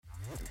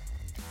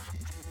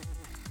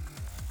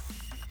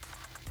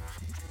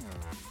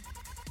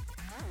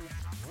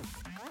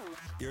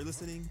You're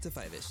listening to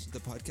Five-ish, the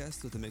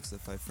podcast with a mix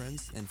of 5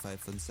 friends and 5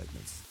 fun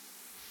segments.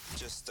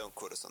 Just don't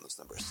quote us on those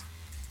numbers.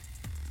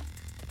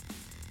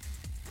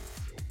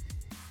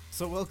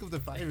 So welcome to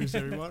Five-ish,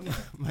 everyone.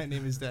 My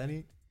name is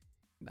Danny.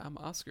 I'm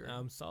Oscar.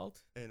 I'm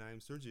Salt. And I'm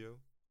Sergio.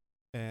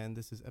 And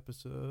this is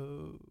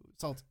episode...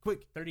 Salt,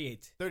 quick.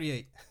 38.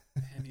 38.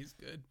 And he's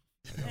good.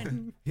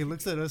 He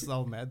looks at us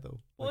all mad, though.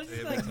 Well, it's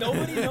just like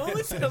nobody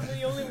knows. I'm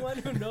the only one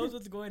who knows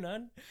what's going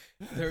on.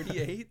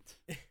 38?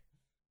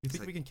 You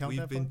think we can count We've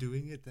that been far?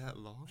 doing it that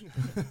long?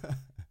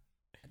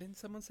 Didn't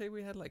someone say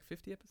we had like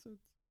 50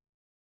 episodes?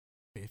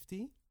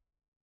 50?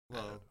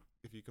 Well,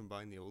 if you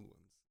combine the old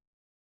ones.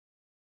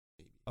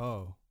 Maybe.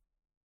 Oh.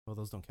 Well,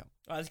 those don't count.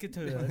 Oh, let's get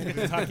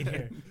to talking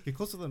here. Get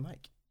close to the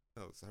mic.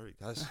 Oh, sorry.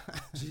 Gosh.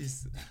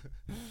 Jeez.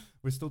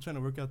 We're still trying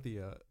to work out the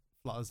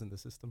flaws in the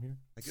system here.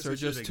 I guess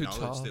Sergio's we should too acknowledge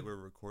tall. that we're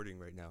recording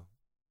right now.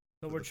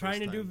 So For we're the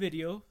trying to first do time.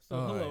 video. So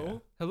Oh,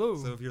 hello. Hello.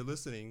 So if you're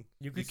listening,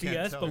 You can see can't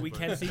us, tell, but we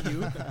can't see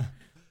you.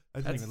 I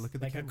didn't even look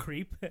at the Like a camera.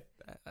 creep.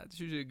 That's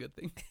usually a good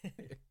thing.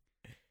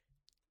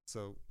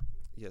 So,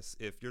 yes,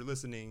 if you're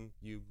listening,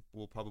 you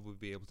will probably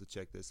be able to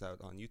check this out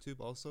on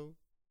YouTube also.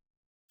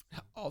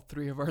 All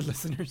 3 of our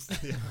listeners.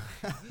 Yeah.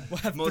 We'll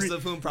have Most three-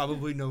 of whom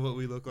probably know what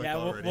we look like yeah,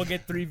 already. we'll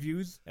get 3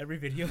 views every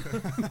video.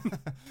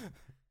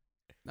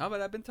 No,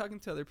 but I've been talking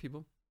to other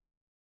people,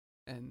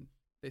 and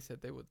they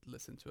said they would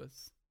listen to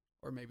us.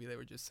 Or maybe they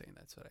were just saying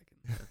that so that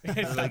I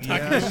can... Stop Like, talking.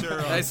 yeah,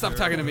 sure. Hey, stop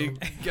talking to me.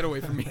 Get away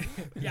from me.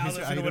 Yeah, I'll These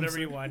are listen to whatever items.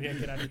 you want. Yeah,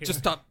 get out of here. Just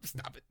stop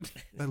it.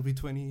 That'll be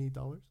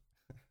 $20.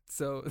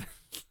 So,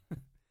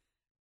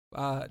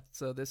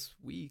 so this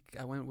week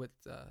I went with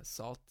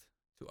Salt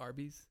to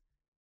Arby's,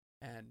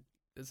 and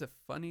there's a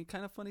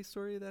kind of funny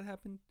story that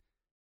happened.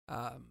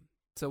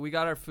 So we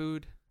got our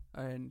food,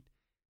 and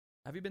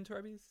have you been to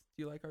Arby's?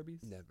 Do you like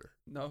Arby's? Never.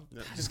 No,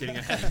 No, just kidding.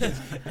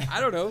 I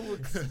don't know.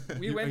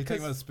 We Are went you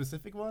talking about a because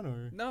specific one,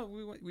 or? no,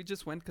 we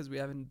just went because we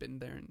haven't been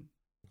there in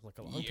Like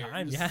a long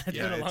time. Years. Yeah, it's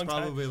Yeah, been a it's long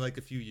time. probably like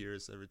a few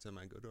years every time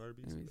I go to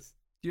Arby's. but- Anyways,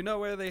 do you know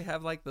where they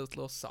have like those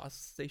little sauce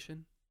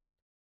station?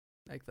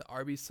 Like the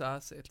Arby's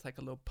sauce, it's like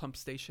a little pump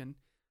station.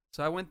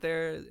 So I went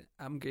there.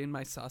 I'm getting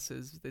my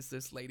sauces. There's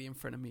this lady in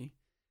front of me,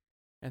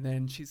 and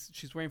then she's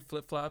wearing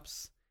flip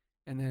flops,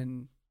 and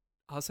then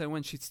all of a sudden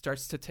when she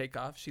starts to take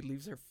off, she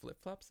leaves her flip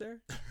flops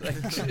there. Like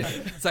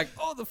it's like,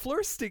 oh, the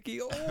floor's sticky.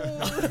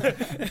 Oh,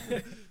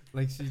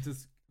 Like she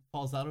just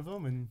falls out of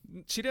them and...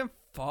 she didn't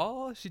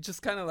fall. She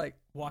just kind of like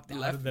Walked out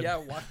left. of them. Yeah,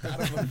 walked out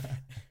of them.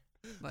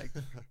 Like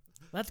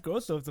That's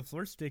gross though if the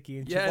floor's sticky.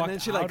 And yeah, she and then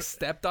she like out.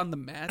 stepped on the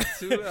mat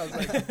too. I was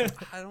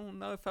like, I don't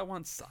know if I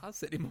want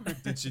sauce anymore.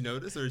 Did she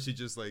notice, or is she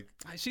just like,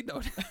 She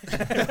noticed.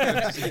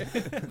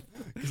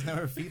 Because now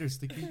her feet are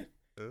sticky.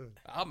 ugh?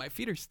 Oh, my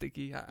feet are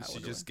sticky. I She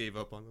wonder just why. gave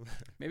up on them?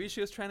 Maybe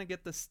she was trying to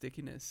get the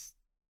stickiness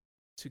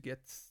to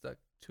get stuck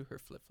to her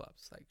flip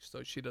flops, like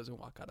so she doesn't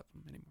walk out of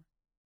them anymore.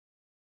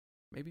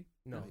 Maybe.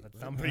 No, Right, that's,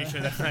 right. I'm pretty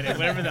sure that's not it.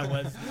 Whatever that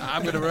was.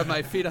 I'm gonna rub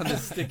my feet on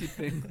this sticky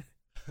thing.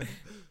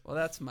 Well,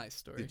 that's my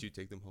story. Did you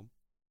take them home?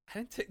 I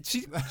didn't take.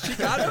 She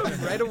got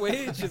them right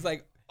away. And she's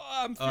like,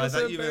 "Oh, I'm Oh, I feeling so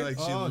thought you meant like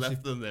embarrassed." she Oh,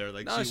 left them there.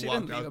 Like No, she she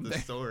walked didn't leave out them the there.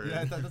 store.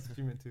 Yeah, I thought that's what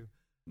you meant too.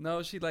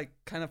 No, she like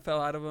kind of fell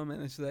out of them,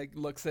 and then she like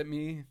looks at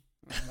me.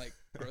 I'm like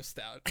grossed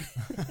out.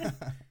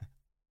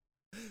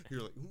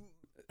 You're like,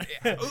 ooh.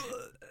 Yeah.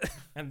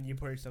 And you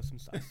pour yourself some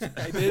sauce.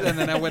 I did, and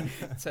then I went,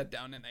 sat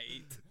down, and I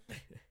ate.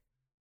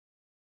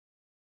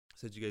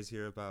 So did you guys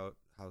hear about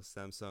how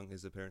Samsung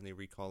is apparently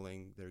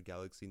recalling their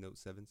Galaxy Note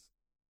 7s?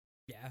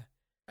 Yeah.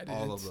 I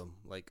All of didn't. them.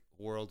 Like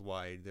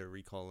worldwide, they're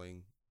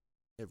recalling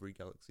every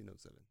Galaxy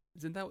Note 7.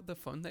 Isn't that the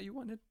phone that you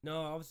wanted?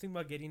 No, I was thinking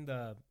about getting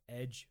the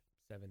Edge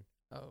 7.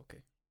 Oh, okay.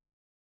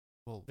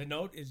 Well, The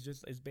Note is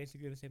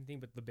basically the same thing,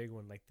 but the big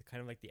one, like the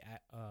kind of like the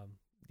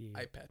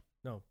iPad.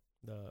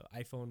 the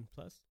iPhone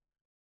Plus.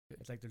 Okay.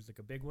 It's like there's like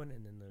a big one,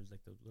 and then there's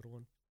like the little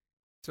one.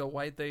 So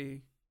why'd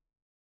they?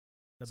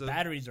 The So-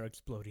 batteries are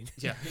exploding.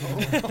 Yeah. Oh.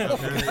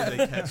 Apparently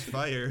they catch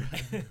fire.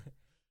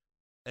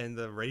 And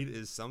the rate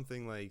is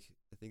something like,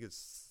 I think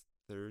it's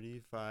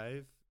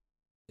 35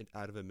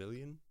 out of a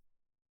million.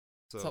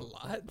 So It's a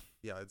lot.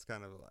 Yeah, it's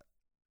kind of a lot.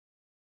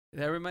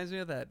 That reminds me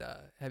of that.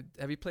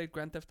 Have you played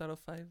Grand Theft Auto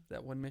 5?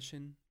 That one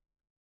mission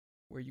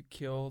where you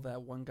kill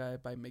that one guy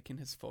by making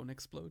his phone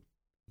explode.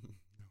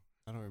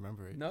 I don't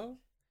remember it. No,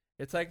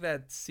 it's like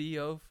that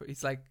CEO.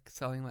 He's like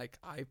selling like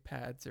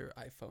iPads or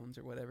iPhones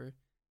or whatever,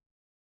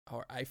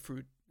 or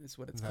iFruit is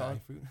what it's The called.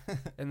 iFruit.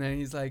 And then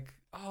he's like,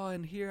 "Oh,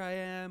 and here I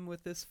am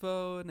with this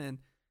phone," and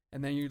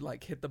then you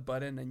like hit the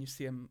button and you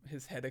see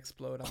his head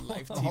explode on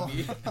live TV.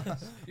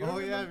 You don't Oh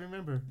yeah, I remember?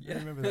 remember. Yeah. I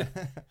remember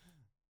that.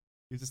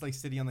 He's just like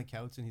sitting on the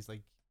couch and he's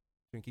like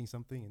drinking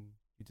something and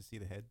you just see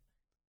the head.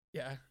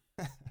 Yeah.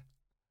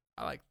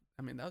 I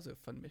mean, that was a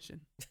fun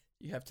mission.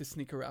 You have to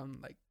sneak around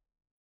like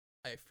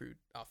iFruit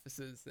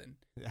offices and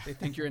Yeah. they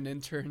think you're an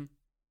intern.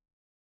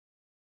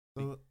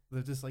 So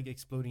they're just like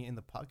exploding in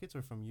the pockets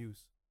or from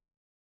use?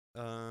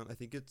 I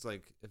think it's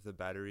like if the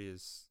battery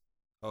is,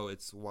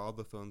 it's while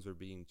the phones are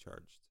being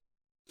charged.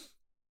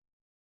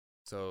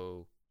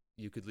 So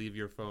you could leave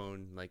your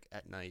phone like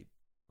at night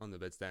on the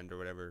bedstand or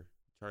whatever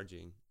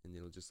charging, and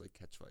it'll just like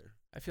catch fire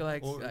I feel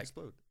like, or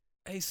explode.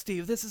 hey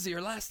Steve, this is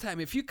your last time.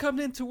 If you come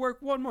into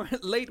work one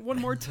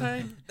more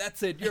time,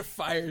 that's it. You're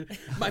fired.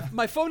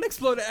 My phone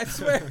exploded. I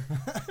swear.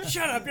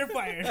 Shut up, you're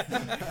fired.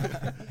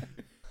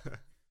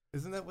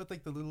 Isn't that what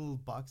like the little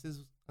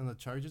boxes on the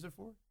chargers are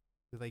for?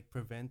 To like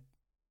prevent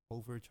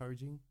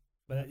overcharging.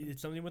 But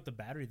it's something with the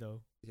battery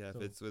though. Yeah, So-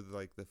 if it's with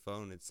like the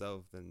phone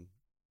itself, then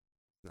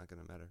it's not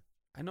gonna matter.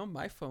 I know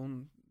my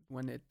phone,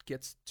 when it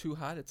gets too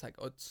hot, it's like,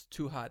 oh, it's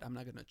too hot. I'm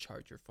not gonna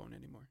charge your phone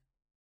anymore.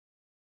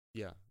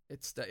 Yeah,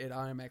 It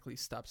automatically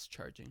stops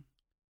charging.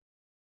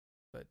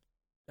 But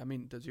I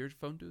mean, does your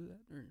phone do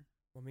that? Or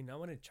I mean, not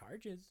when it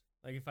charges.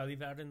 Like if I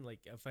leave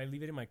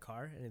it in my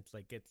car and it's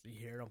like you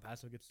hear it on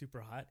passive, it gets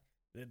super hot.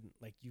 Then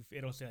like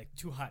it'll say like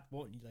too hot.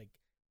 Won't you like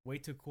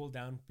wait to cool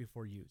down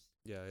before use?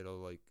 yeah, it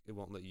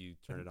won't let you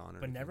turn it on. Or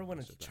But never anything. when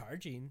It's it's just that.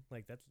 charging.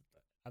 Like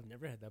I've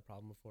never had that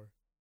problem before.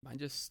 mine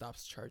just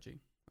stops charging.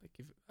 Like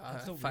if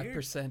That's so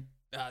 5%,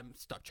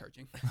 stop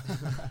charging.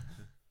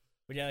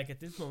 But yeah, like at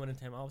this moment in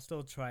time, I'll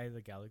still try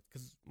the Galaxy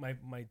because my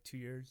 2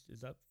 years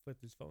is up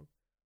with this phone,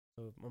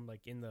 so I'm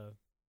like in the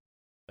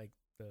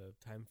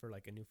time for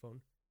like a new phone.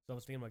 So I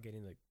was thinking about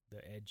getting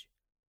the Edge.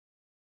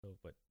 So,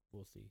 but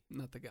we'll see.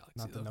 Not the Galaxy.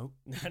 Not the though.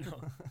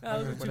 Note.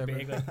 No, those are too Whatever.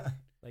 big.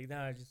 Like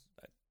no,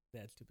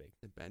 it's too big.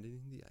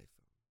 Abandoning the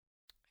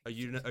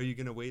iPhone. Are you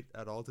gonna wait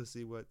at all to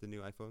see what the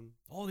new iPhone?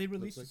 Oh, they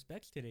released the like-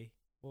 specs today.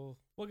 Well,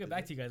 we'll get Did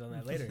back they? to you guys on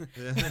that later.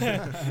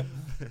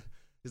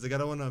 He's like, I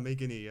don't want to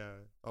make any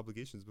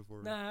obligations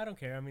before. Nah, I don't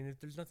care. I mean,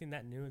 there's nothing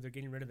that new. They're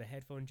getting rid of the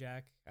headphone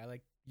jack. I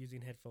like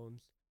using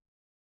headphones.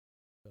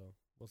 So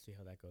we'll see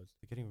how that goes.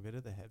 They're getting rid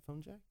of the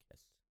headphone jack? Yes.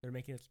 They're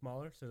making it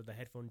smaller so the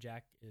headphone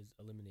jack is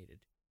eliminated.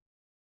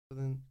 So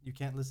then you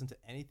can't listen to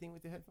anything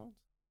with your headphones?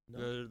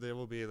 No. There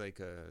will be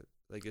like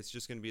it's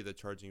just gonna be the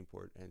charging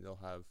port, and they'll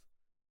have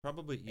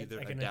probably It's either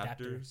like an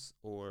adapter. adapters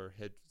or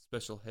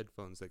special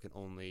headphones that can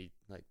only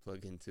like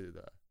plug into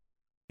the.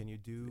 Can you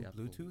do The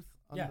Apple. Bluetooth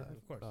on Yeah, the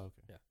of course. Oh,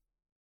 okay.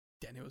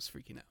 Daniel was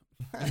freaking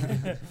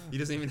out. He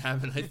doesn't even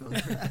have an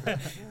iPhone.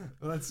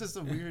 Well, that's just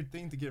a weird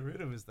thing to get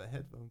rid of is the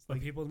headphones. But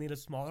people need a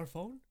smaller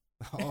phone?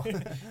 Oh.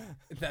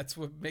 That's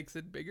what makes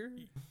it bigger?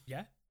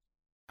 Yeah.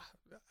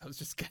 I was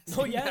just guessing.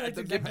 Oh, yeah, that.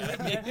 that's Don't get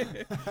exactly mad at right,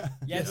 me.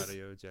 Yeah. The this-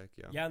 audio jack,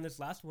 yeah. Yeah, and this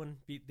last one,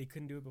 they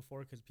couldn't do it before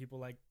because people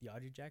like the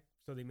audio jack.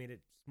 So they made it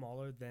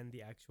smaller than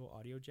the actual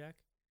audio jack.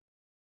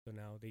 So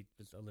now they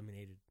just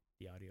eliminated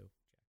the audio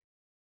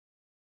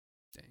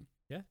jack. Dang.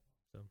 Yeah,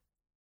 so.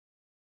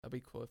 That'd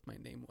be cool if my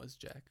name was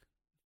Jack.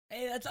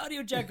 Hey, that's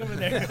audio jack over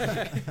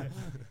there.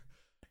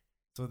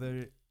 So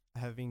they're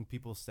having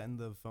people send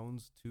the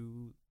phones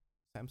to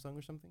Samsung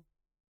or something?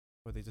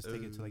 Or they just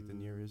take it to like the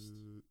nearest...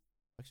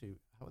 Actually,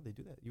 how would they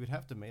do that? You would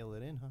have to mail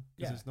it in, huh? Because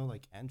Yeah. there's no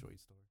like Android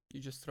store. You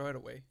just throw it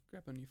away.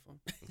 Grab a new phone.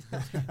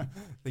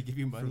 They give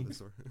you From money. the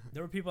store.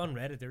 There were people on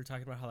Reddit. They were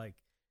talking about how like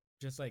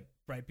just like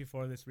right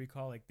before this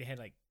recall, like they had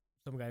like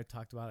some guy who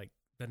talked about like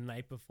the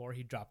night before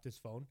he dropped his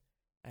phone,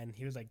 and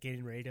he was like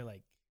getting ready to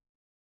like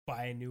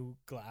buy a new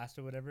glass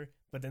or whatever.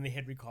 But then they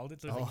had recalled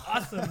it, so it's like Oh.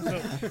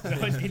 awesome. So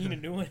now he's getting a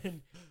new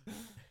one.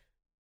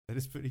 That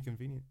is pretty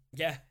convenient.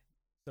 Yeah.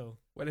 So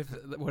What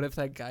if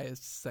that guy is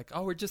just like,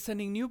 oh, we're just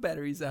sending new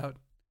batteries out?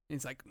 And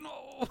he's like,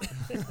 no.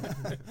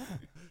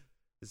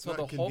 It's So not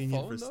the whole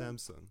convenient phone, for though?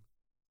 Samsung.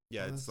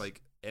 Yeah, Oh, it's that's-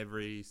 like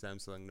every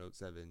Samsung Note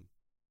 7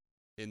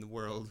 in the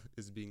world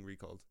is being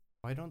recalled.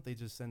 Why don't they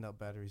just send out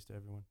batteries to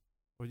everyone?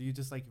 Or do you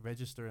just like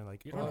register and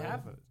like... you oh, don't I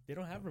have a- they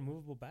don't have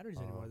removable batteries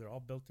anymore. Oh. They're all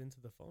built into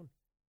the phone.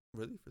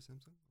 Really, for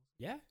Samsung?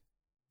 Yeah.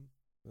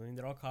 I mean,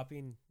 they're all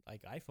copying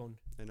like iPhone.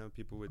 I know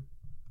people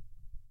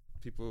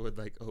would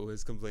like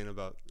always complain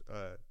about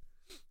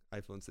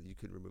iPhones that you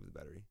could remove the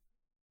battery.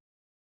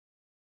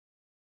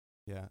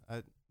 Yeah,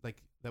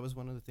 like that was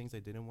one of the things I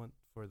didn't want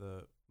for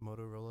the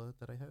Motorola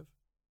that I have,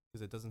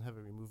 because it doesn't have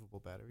a removable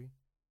battery.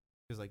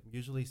 Because like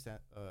usually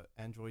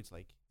Androids,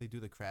 like they do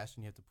the crash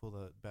and you have to pull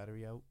the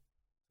battery out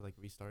to like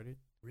restart it.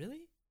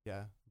 Really?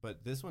 Yeah,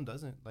 but this one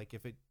doesn't. Like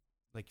if it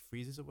like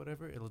freezes or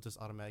whatever, it'll just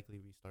automatically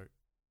restart.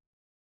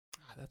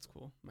 Ah, that's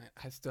cool.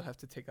 I still have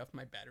to take off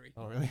my battery.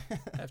 Oh really?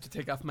 I have to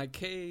take off my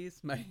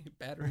case, my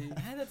battery.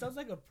 Yeah, that sounds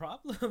like a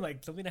problem.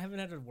 Like something I haven't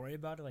had to worry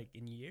about like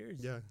in years.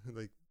 Yeah,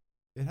 like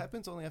It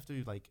happens only after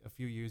like a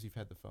few years you've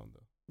had the phone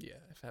though. Yeah,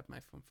 I've had my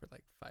phone for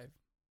like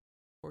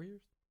 4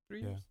 years, 3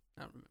 Yeah. years.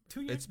 I don't remember.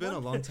 2 years. it's been a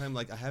one? long time.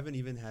 Like I haven't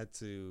even had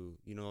to,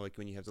 like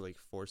when you have to like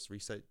force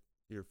reset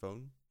your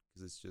phone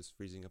because it's just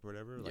freezing up or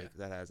whatever. Yeah. Like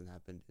that hasn't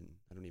happened in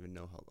I don't even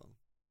know how long.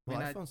 Well,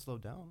 I mean, iPhones slow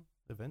down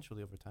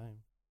eventually over time.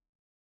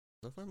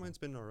 So far, mine's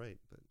been all right,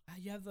 but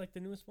You have like the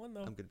newest one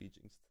though. I'm gonna be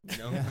jinxed. You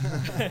know?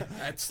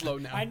 It's slow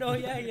now. I know.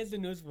 Yeah, he has the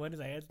newest one.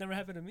 It's never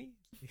happened to me.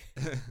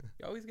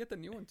 You always get the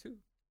new one too.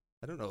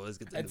 I don't know. Let's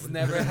get It's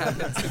never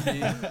happened to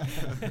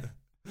me.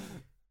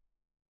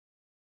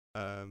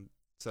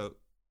 So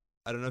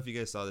I don't know if you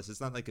guys saw this.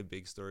 It's not like a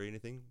big story or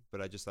anything,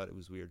 but I just thought it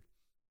was weird.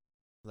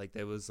 Like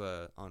there was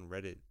on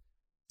Reddit,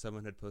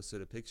 someone had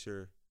posted a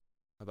picture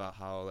about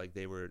how like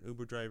they were an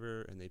Uber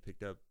driver and they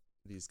picked up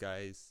these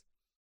guys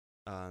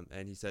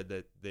and he said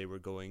that they were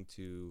going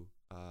to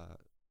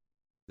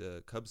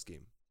the Cubs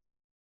game,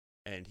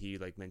 and he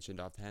like mentioned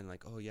offhand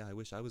like, oh yeah, I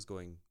wish I was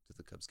going to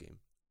the Cubs game,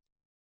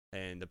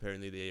 and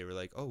apparently they were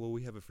like, oh well,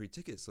 we have a free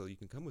ticket so you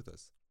can come with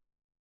us.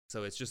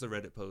 So it's just a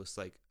Reddit post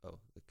like, oh,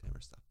 the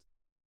camera stopped.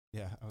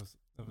 Yeah, I was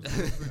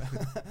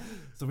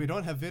so we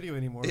don't have video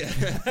anymore.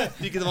 Yeah.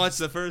 You can watch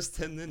the first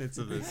 10 minutes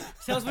of this.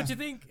 Tell us what you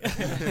think.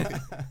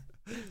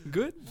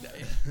 Good.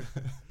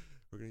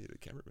 We're gonna need a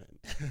cameraman.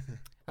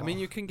 I mean,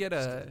 you can get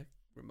a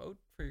remote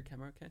for your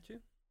camera, can't you?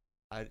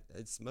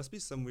 It must be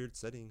some weird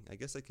setting. I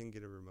guess I can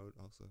get a remote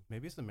also.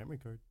 Maybe it's the memory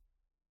card.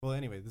 Well,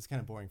 anyway, this is kind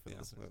of boring for the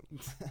listeners.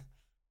 Well,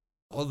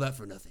 all that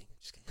for nothing.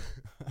 Just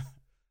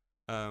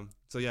kidding.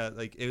 So yeah,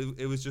 like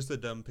it was just a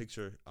dumb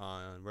picture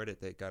on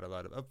Reddit that got a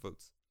lot of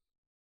upvotes.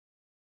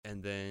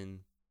 And then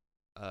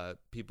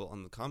people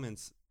on the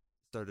comments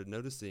started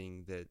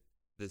noticing that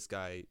this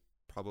guy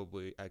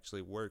probably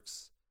actually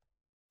works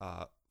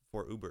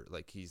for Uber.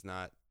 Like he's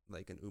not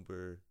like an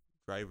Uber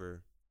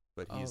driver,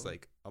 but he's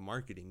like a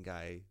marketing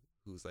guy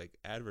who's like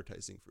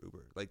advertising for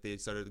Uber. Like they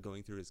started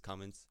going through his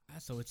comments.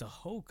 So it's a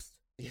hoax.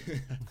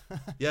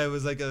 Yeah, it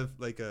was like a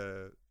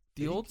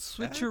the old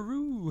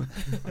switcheroo.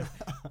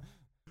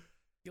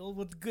 The old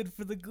what's good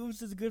for the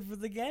goose is good for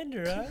the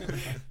gander,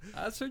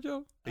 huh?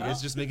 Sergio. You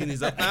guys just making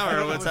these up now,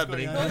 or what's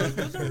happening? No,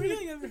 those are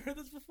real. You haven't heard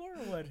this before,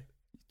 or what?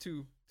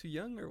 Too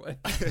young or what?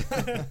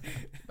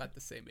 About the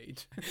same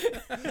age.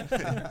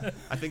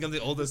 I think I'm the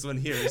oldest one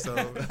here, so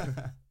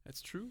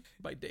That's true.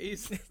 By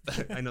days.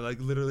 I know, like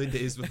literally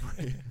days before.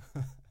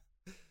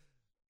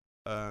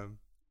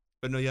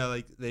 But no, yeah,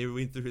 like they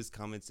went through his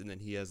comments, and then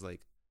he has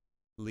like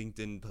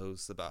LinkedIn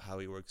posts about how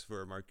he works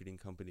for a marketing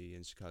company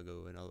in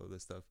Chicago and all of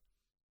this stuff.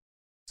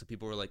 So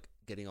people were like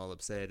getting all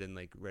upset, and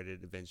like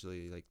Reddit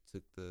eventually like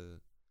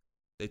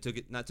took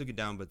it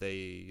down, but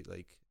they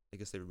like, I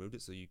guess they removed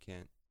it, so you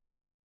can't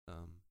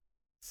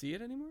see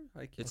it anymore.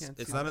 Like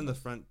it's not on the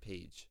front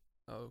page.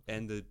 Oh, okay.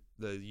 And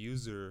the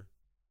user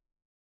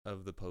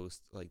of the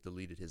post like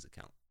deleted his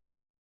account.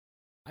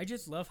 I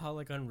just love how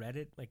like on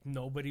Reddit, like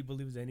nobody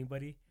believes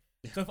anybody.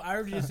 So if I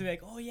were to just be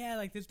like, oh yeah,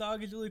 like this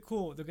dog is really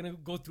cool, they're gonna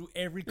go through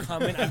every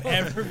comment I've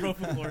ever wrote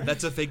before.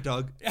 That's a fake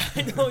dog.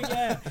 I know,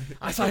 yeah.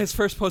 I saw his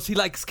first post. He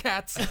likes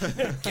cats.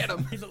 Get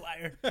him. He's a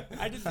liar.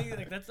 I just think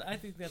like I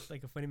think that's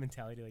like a funny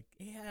mentality. Like,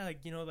 yeah, like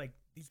like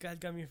these guys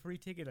got me a free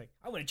ticket. Like,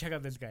 I want to check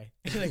out this guy.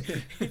 Like,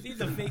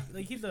 he's a fake.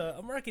 Like, he's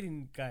a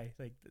marketing guy.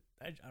 Like,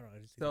 I don't know. I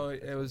just So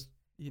it was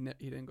he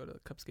didn't go to the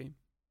Cubs game.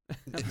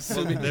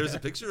 Well, there was a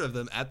picture of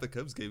them at the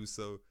Cubs game,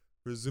 so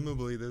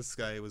presumably this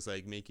guy was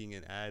like making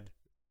an ad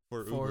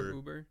for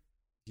Uber.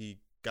 He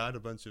got a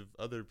bunch of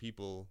other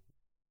people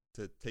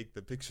to take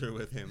the picture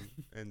with him,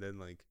 and then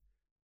like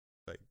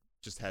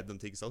just had them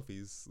take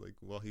selfies like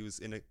while he was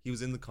in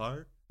the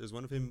car. There's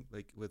one of him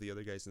like with the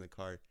other guys in the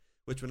car,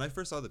 which when I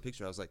first saw the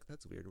picture I was like,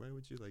 that's weird. Why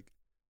would you like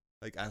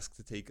ask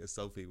to take a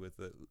selfie with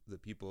the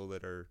people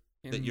that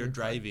you're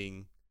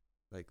driving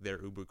like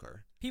their Uber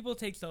car? People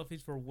take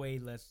selfies for way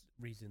less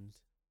reasons,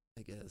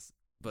 I guess.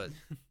 But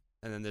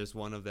and then there's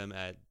one of them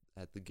at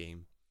the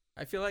game.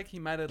 I feel like he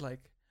might have like,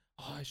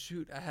 oh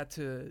shoot, I had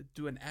to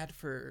do an ad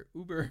for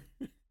Uber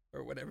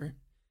or whatever.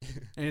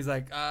 And he's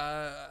like,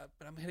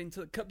 but I'm heading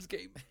to the Cubs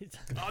game.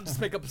 I'll just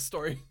make up a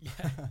story.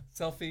 Yeah.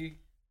 Selfie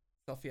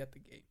at the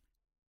game.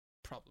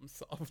 Problem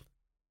solved.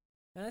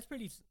 And that's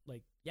pretty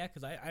like, yeah,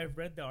 because I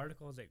read the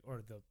article, I was like,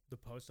 or the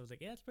post, I was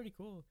like, yeah, it's pretty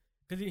cool.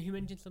 Because he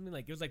mentioned something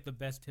like, it was like the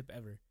best tip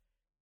ever.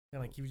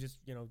 And like he was just,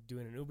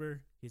 doing an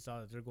Uber. He saw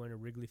that they're going to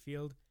Wrigley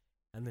Field.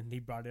 And then he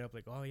brought it up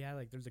like, oh yeah,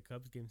 like there's a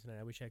Cubs game tonight.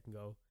 I wish I can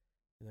go.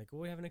 And like, oh,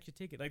 we have an extra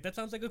ticket. Like that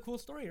sounds like a cool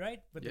story,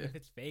 right? But then if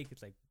it's fake,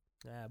 it's like,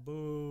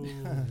 boo.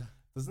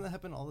 Doesn't that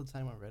happen all the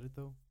time on Reddit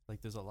though?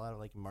 Like there's a lot of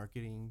like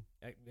marketing.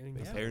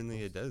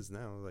 Apparently it does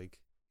now. Like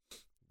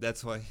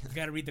that's why you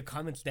gotta read the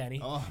comments, Danny.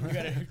 Oh. You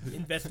gotta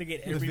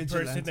investigate every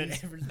person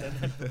that ever done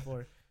that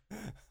before.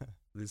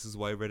 This is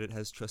why Reddit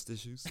has trust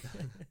issues.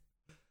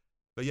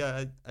 But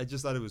yeah, I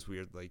just thought it was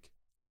weird. Like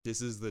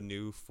this is the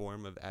new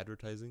form of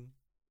advertising,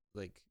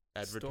 like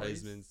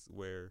advertisements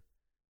where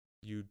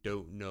you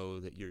don't know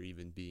that you're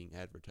even being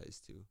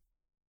advertised to,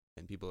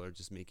 and people are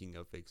just making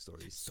up fake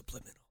stories.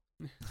 Subliminal.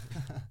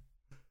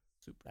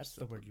 That's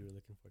the word you were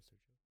looking for,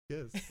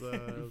 Sergio. Yes.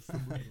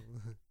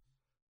 Subliminal.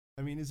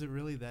 I mean, is it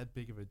really that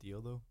big of a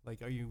deal though?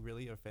 Like, are you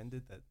really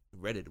offended that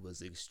Reddit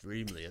was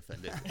extremely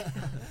offended?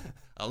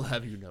 I'll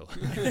have you know.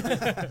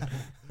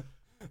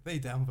 They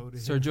downvoted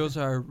Sergio's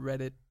our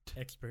Reddit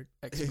expert.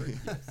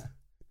 Yes.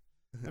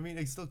 I mean,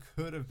 it still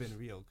could have been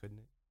real, couldn't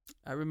it?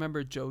 I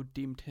remember Joe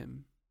deemed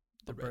him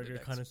the burger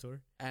connoisseur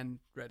and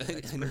Reddit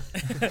expert.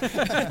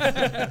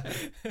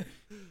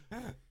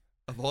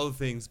 Of all the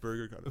things,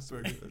 burger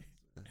connoisseur.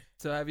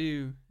 So have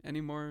you any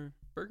more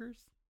burgers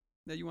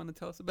that you want to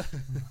tell us about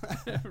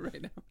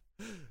right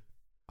now?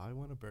 I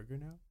want a burger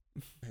now.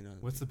 I know.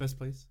 What's the best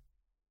place?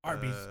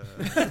 Arby's.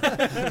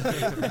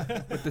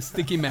 With the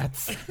sticky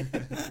mats.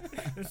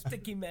 The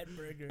sticky mat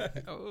burger.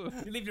 Oh.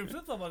 You leave your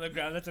flip-flop on the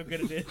ground, that's how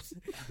good it is.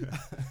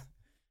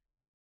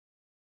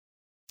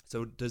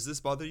 So does this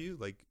bother you?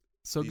 Like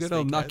So these good,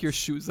 I'll fake knock your ads.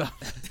 shoes off.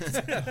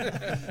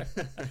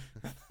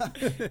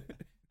 I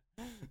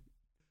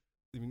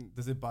mean,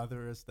 does it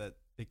bother us that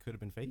it could have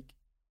been fake?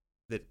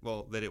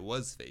 that it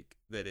was fake,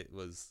 that it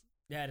was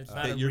Yeah, it's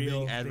not that a you're real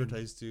being thing.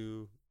 advertised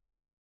to.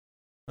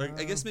 Or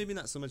I guess Um, maybe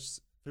not so much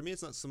for me.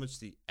 It's not so much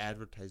the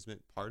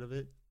advertisement part of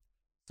it,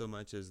 so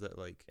much as that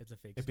like It's a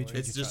fake It story.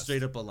 betrays it's you just trust.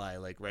 straight up a lie,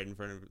 like right in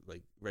front of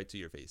like right to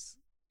your face.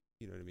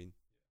 You know what I mean?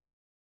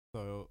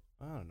 So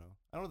I don't know.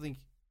 I don't think,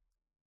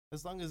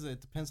 as long as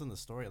it depends on the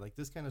story. Like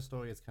this kind of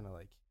story, it's kind of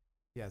like,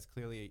 yeah, it's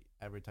clearly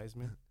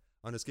advertisement.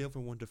 On a scale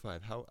from 1 to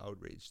 5, how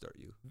outraged are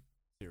you?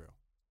 0.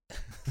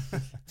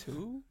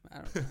 2? I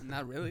don't know.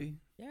 Not really.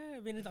 Yeah, I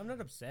mean, I'm not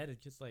upset.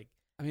 It's just like,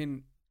 I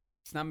mean,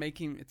 it's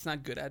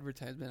not good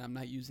advertisement. I'm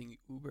not using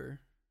Uber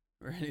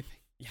or anything.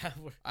 yeah,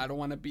 I don't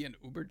want to be an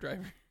Uber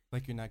driver.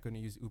 Like you're not going to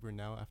use Uber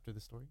now after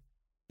the story?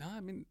 No, I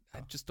mean, I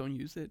Oh. just don't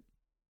use it.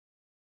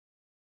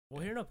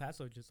 well, here in El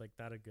Paso, it's just like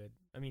not a good.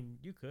 I mean,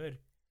 you could.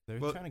 They're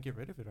Well, trying to get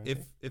rid of it, aren't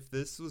If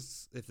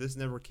this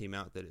never came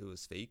out that it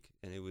was fake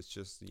and it was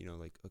just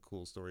like a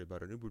cool story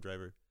about an Uber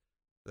driver,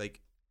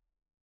 like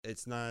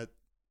it's not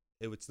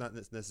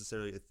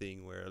necessarily a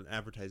thing where an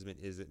advertisement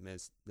isn't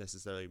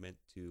necessarily meant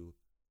to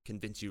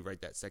convince you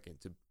right that second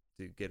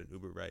to get an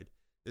Uber ride.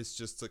 It's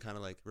just to kind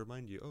of like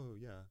remind you, oh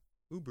yeah,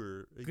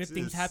 Uber Good exists.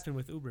 things happen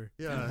with Uber.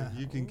 Yeah,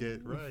 you can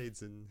get Ooh.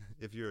 rides, and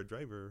if you're a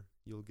driver,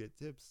 you'll get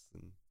tips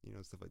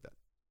and stuff like that.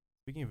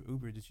 Speaking of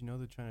Uber, did you know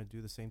they're trying to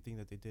do the same thing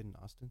that they did in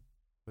Austin?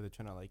 Where they're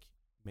trying to like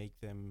make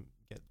them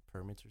get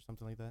permits or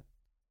something like that?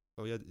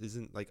 Oh yeah,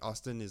 isn't like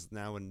Austin is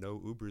now a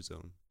no Uber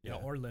zone? Yeah,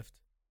 Yeah. or Lyft.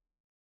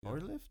 Or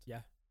Lyft?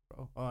 Yeah.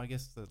 Oh, I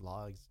guess the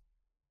law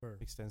Or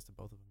extends to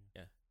both of them.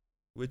 yeah.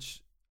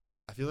 Which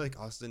I feel like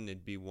Austin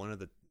would be one of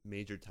the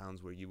major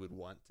towns where you would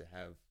want to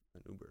have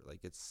an Uber.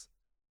 Like it's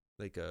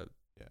like a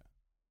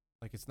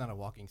Like it's not a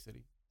walking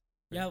city.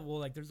 Yeah, well,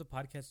 like there's a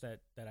podcast that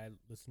I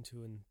listen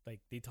to, and like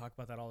they talk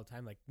about that all the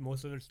time. Like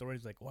most of their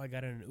stories, like, oh, I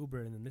got in an Uber,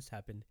 and then this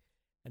happened,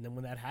 and then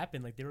when that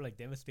happened, like they were like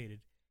devastated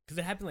because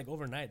it happened like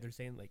overnight. They're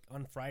saying like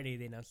on Friday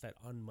they announced that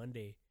on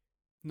Monday,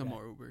 No Yeah.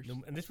 more Ubers.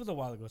 no, and this was a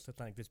while ago, so it's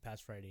not like this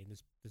past Friday and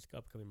this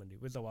upcoming Monday.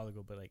 It was a while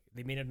ago, but like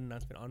they made an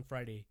announcement on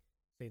Friday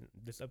saying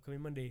this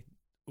upcoming Monday,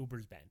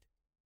 Uber's banned.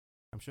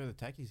 I'm sure the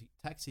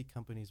taxi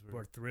companies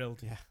We're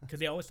thrilled yeah. because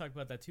they always talk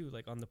about that too,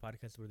 like on the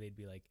podcast where they'd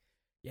be like,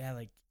 yeah,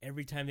 like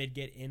every time they'd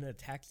get in a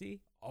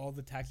taxi, all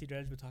the taxi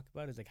drivers would talk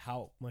about is like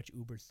how much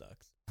Uber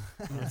sucks.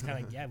 And it's kind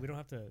of like, yeah, we don't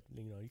have to,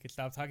 you can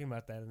stop talking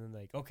about that, and then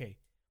like, okay,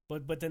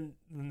 but then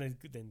they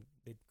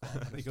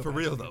They go for back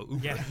real to though. the-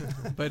 Uber. yeah,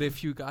 But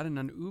if you got in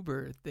an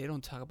Uber, they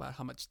don't talk about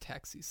how much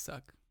taxis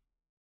suck.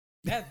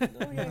 yeah,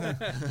 no, yeah.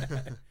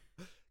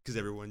 Because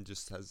everyone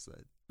just has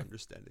that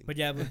understanding. But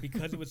yeah, but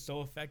because it was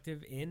so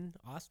effective in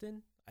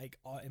Austin, like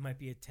it might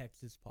be a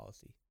Texas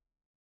policy,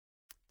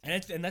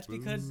 and that's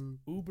because Boo.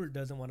 Uber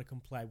doesn't want to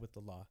comply with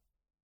the law.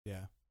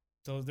 Yeah.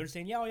 So they're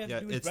saying, yeah, all you have yeah,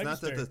 to do is it's not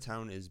register. that the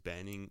town is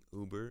banning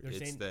Uber. They're It's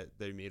saying- that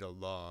they made a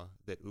law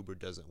that Uber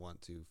doesn't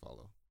want to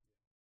follow.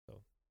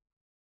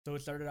 So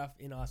it started off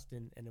in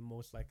Austin, and it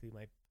most likely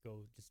might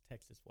go just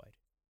Texas wide.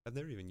 I've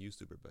never even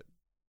used Uber, but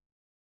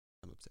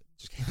I'm upset.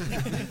 Just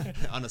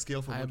kidding. On a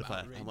scale from I 1 am to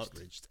 5, I'm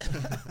outraged.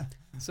 outraged.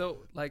 So,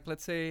 like,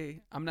 let's say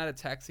I'm not a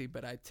taxi,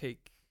 but I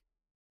take,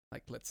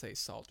 like, let's say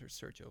Salt or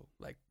Sergio.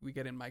 Like, we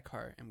get in my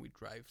car and we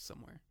drive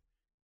somewhere.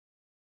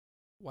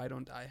 Why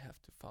don't I have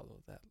to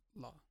follow that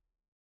law?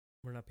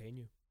 We're not paying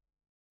you.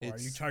 Or are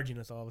you It's- charging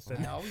us all of a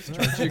sudden? I always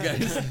charge you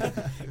guys.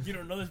 You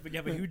don't know this, but you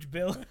have a huge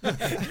bill.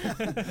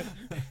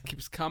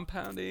 Keeps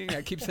compounding.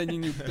 I keep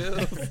sending you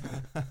bills.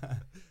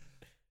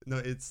 No,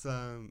 it's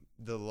the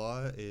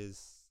law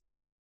is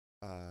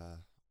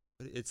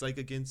it's like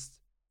against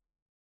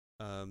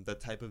the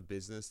type of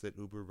business that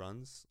Uber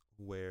runs,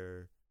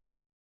 where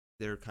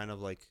they're kind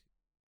of like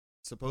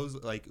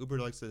like Uber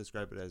likes to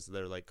describe it as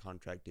they're like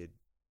contracted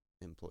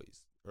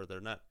employees, or they're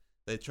not.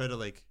 They try to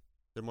like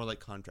they're more like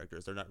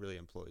contractors. They're not really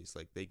employees.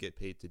 Like they get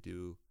paid to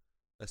do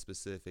a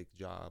specific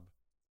job,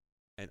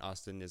 and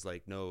Austin is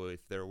like, no,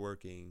 if they're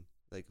working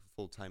like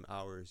full-time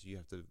hours, you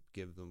have to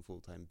give them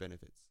full-time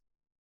benefits.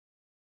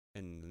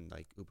 And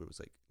like Uber was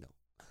like, no.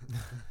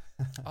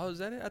 Oh, is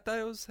that it? I thought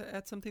it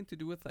had something to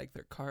do with like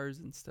their cars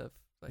and stuff.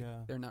 Like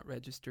Yeah. they're not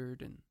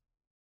registered and.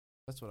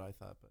 That's what I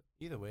thought, but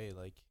either way,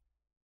 like,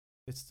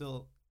 it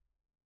still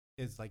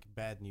is like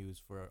bad news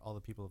for all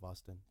the people of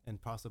Austin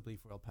and possibly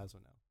for El Paso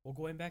now. Well,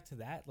 going back to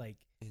that, like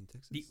In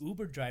Texas. the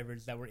Uber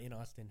drivers that were in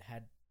Austin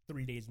had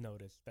 3 days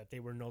notice that they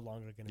were no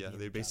longer going to Yeah, be in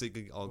they the job.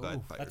 basically all got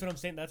Oof. fired. That's what I'm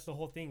saying. That's the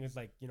whole thing. It's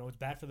like, it's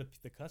bad for the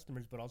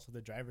customers, but also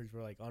the drivers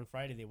were like, on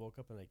Friday, they woke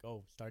up and like,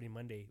 oh, starting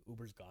Monday,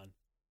 Uber's gone.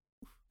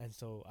 And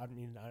so,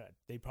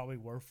 they probably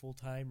were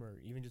full-time or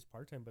even just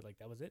part-time, but like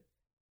that was it.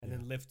 And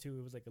then Lyft too,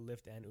 it was like a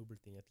Lyft and Uber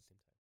thing at the same time.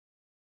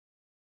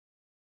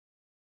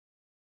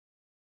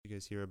 You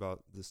guys hear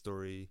about the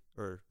story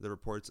or the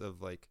reports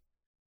of like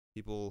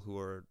people who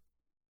are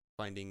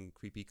finding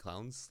creepy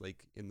clowns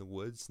like in the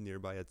woods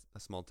nearby a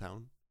small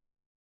town?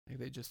 Like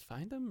they just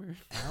find them, or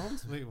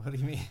Clowns? Wait, what do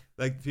you mean?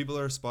 Like people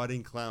are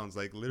spotting clowns,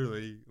 like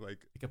literally, like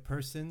Like a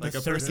person? like The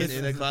a person circus-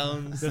 in a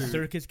clown The suit.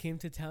 circus came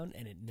to town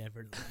and it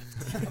never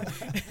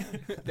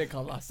left. they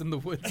got lost in the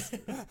woods.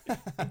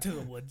 Into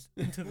the woods.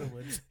 Into the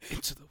woods.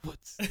 Into the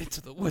woods.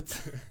 Into the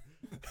woods.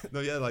 No,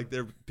 yeah, like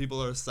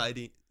people are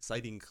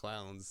sighting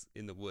clowns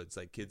in the woods.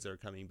 Like kids are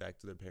coming back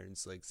to their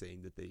parents, like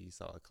saying that they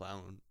saw a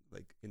clown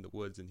like in the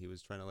woods, and he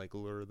was trying to like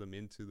lure them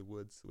into the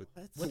woods with.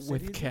 What city is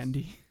With this?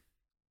 candy.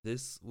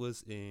 This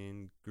was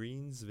in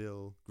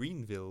Greenville,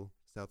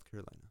 South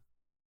Carolina.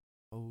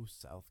 Oh,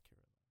 South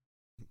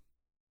Carolina.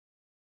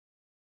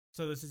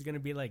 So this is gonna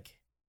be like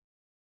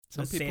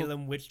Some the people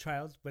Salem witch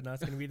trials, but now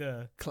it's gonna be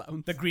the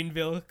clowns. the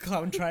Greenville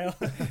clown trial.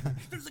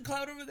 There's a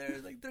clown over there.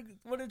 Like they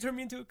want to turn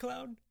me into a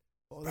clown.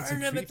 Oh,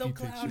 Burn him, it's a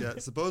creepy clown. Yeah,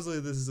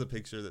 supposedly this is a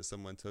picture that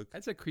someone took.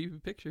 That's a creepy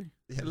picture.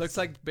 Yeah, It looks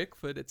like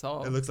Bigfoot. It's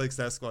all. it looks like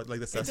Sasquatch, like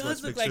the It does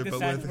Sasquatch look picture, like the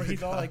but Sasquatch with where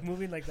he's all clown. like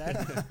moving like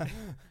that.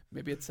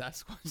 Maybe it's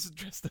Sasquatch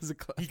dressed as a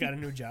clown. He got a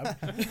new job.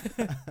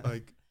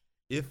 Like,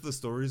 if the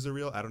stories are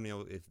real, I don't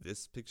know if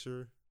this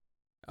picture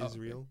is okay.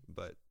 real,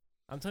 but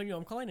I'm telling you,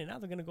 I'm calling it now.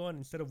 They're gonna go on,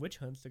 instead of witch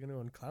hunts, they're gonna go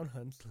on clown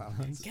hunts. Clown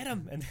hunts. Get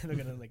them, and then they're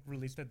gonna like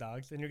release the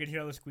dogs, and you're gonna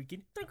hear all the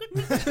squeaking.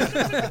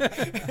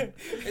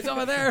 It's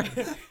over there.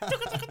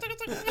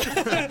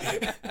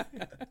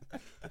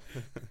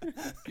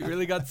 You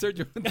really got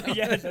Sergio.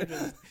 Yeah, they're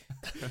just,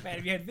 man,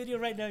 if you had video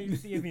right now, you'd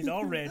see him. He's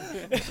all red,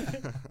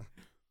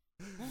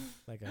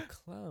 like a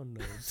clown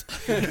nose.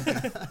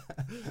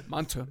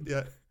 Mantra.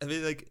 yeah, I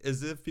mean, like,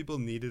 as if people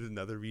needed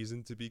another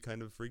reason to be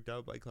kind of freaked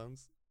out by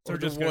clowns. So Or we're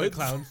the just gonna woods.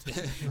 clowns.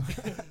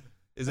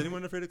 Is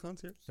anyone afraid of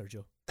clowns here?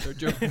 Sergio.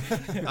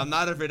 Sergio. I'm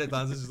not afraid of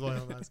clowns. This is why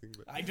I'm asking.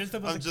 But I just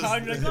about I'm to just-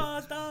 clown. You're like,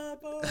 oh, stop!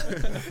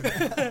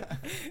 Oh.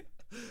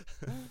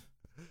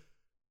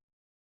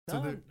 So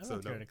No, they're- I'm so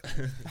not scared no. of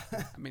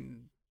clowns. I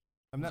mean,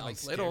 I'm not when I like was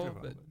scared little, of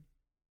 'em, but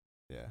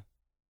yeah,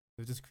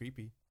 they're just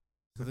creepy.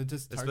 So they're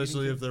just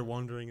especially if targeting they're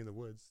wandering in the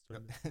woods.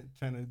 Trying to- kids,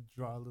 trying to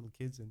draw little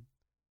kids in.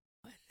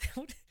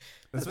 What?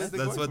 That's what,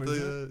 that's what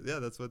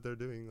that's what they're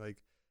doing. Like,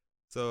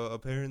 so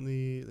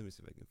apparently, let me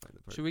see if I can find the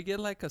part. should we get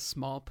like a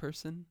small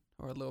person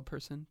or a little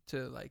person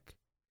to like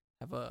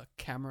have a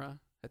camera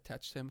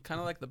attached to him, kind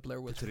of like the Blair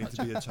Witch Pretending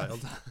Project, to be a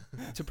child,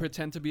 to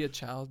pretend to be a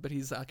child, but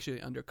he's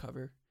actually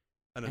undercover.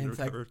 an And it's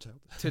like- undercover child.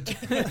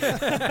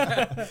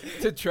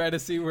 To try to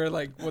see where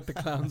like what the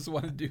clowns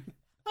want to do.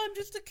 I'm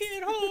just a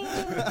kid.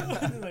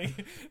 Oh.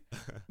 Like,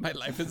 My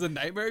life is a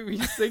nightmare. We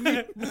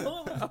singing.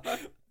 no,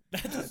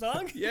 that's a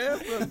song. Yeah,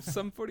 from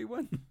Sum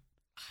 41.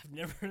 I've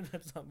never heard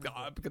that song. Oh, before.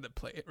 I'm gonna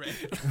play it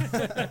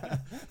right.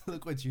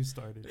 Look what you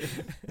started.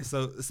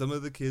 So some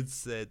of the kids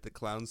said the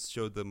clowns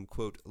showed them,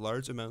 quote,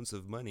 large amounts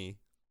of money,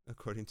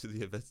 according to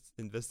the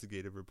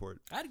investigative report.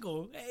 I'd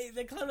go, hey,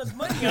 they clown us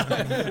money out.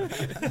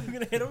 I'm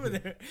gonna head over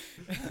there.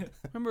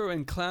 Remember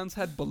when clowns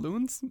had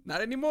balloons?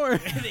 Not anymore.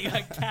 They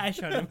got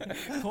cash on them,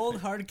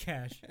 cold hard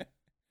cash.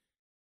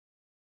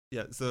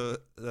 Yeah, so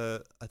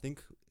I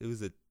think it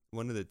was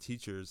one of the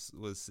teachers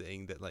was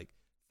saying that like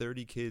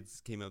 30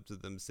 kids came up to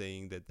them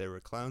saying that there were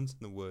clowns in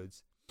the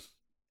woods,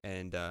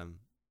 and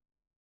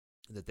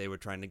that they were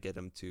trying to get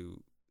them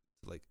to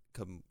like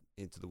come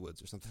into the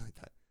woods or something like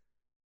that.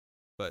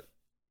 But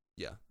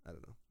yeah, I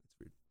don't know. It's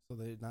weird. So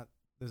they're not.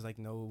 There's like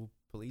no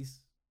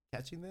police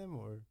catching them,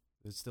 or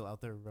they're still out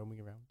there roaming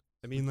around.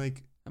 I mean,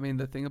 like, I mean,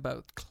 the thing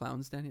about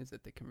clowns, Danny, is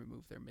that they can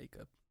remove their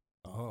makeup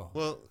Oh,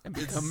 well, and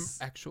become it's-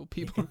 actual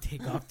They people. can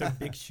take off their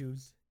big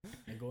shoes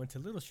and go into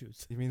little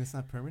shoes. you mean it's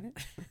not permanent?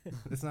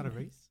 It's not a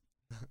race.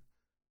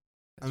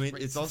 I mean,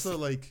 That's it's racist. also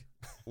like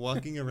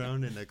walking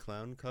around in a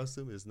clown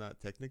costume is not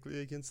technically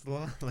against the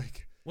law.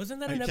 Like, Wasn't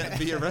that I an can't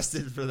episode? be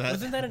arrested for that.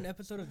 Wasn't that an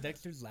episode of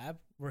Dexter's Lab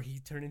where he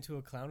turned into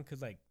a clown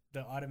because like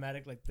the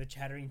automatic, like the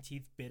chattering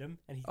teeth bit him,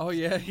 and Oh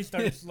yeah, he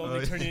started slowly Oh,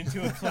 yeah. turning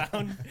into a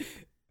clown.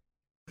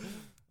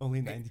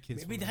 Only 90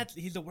 kids. Maybe were-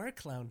 he's a were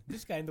clown.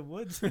 This guy in the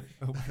woods.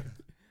 Oh,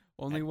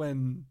 only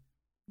when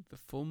the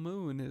full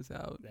moon is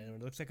out. Then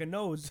it looks like a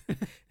nose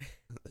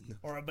No.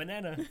 or a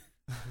banana.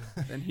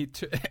 Then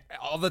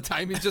all the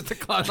time he's just a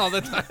clown all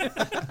the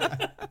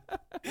time.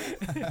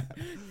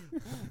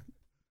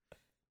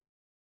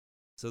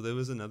 So there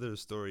was another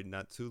story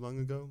not too long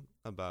ago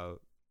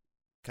about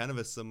kind of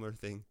a similar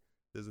thing.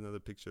 There's another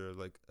picture of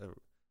like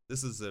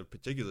this is a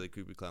particularly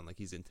creepy clown. Like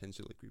he's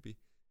intentionally creepy,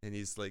 and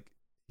he's like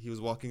he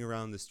was walking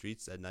around the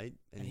streets at night,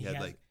 and he had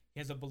has, like he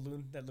has a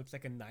balloon that looks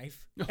like a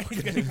knife. Oh,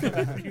 He's gonna come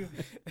after you.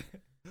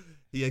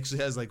 he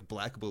actually has like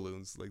black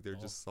balloons, like they're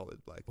Oh. just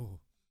solid black. oh.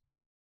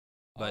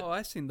 But- oh,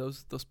 I've seen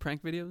those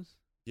prank videos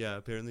Yeah,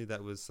 apparently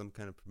that was some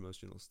kind of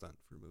promotional stunt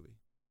for a movie.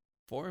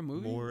 for a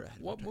movie. More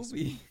What advertising.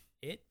 movie?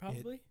 It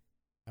probably.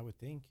 I would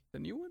think. The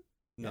new one?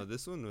 No, Yeah.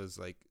 this one was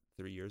like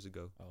 3 years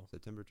ago, Oh.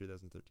 September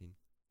 2013.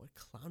 What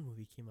clown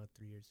movie came out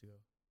 3 years ago?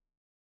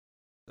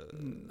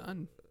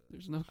 None.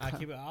 There's no.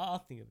 I'll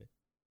think of it.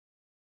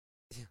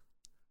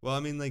 Well, I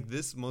mean, like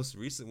this most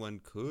recent one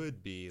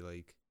could be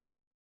like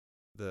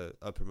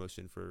a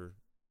promotion for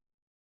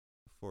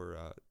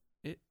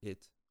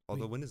It.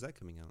 Although Wait. when is that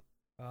coming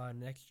out?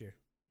 Next year.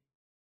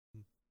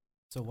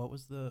 So what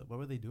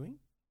were they doing?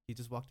 He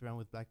just walked around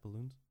with black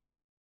balloons.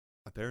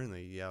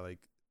 Apparently, yeah, like,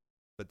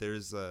 but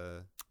there's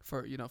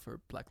for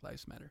Black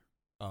Lives Matter.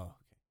 Oh,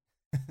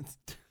 okay.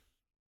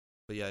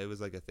 but yeah, it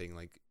was like a thing.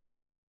 Like,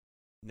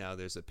 now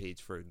there's a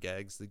page for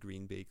Gags the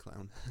Green Bay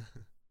Clown.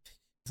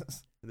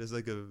 There's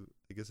like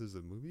I guess there's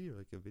a movie or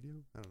like a video.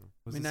 I don't know.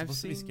 Was it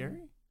supposed to be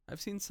scary?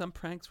 I've seen some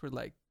pranks where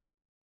like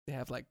they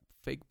have like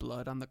fake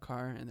blood on the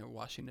car and they're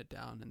washing it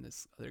down, and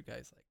this other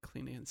guy's like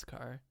cleaning his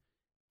car,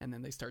 and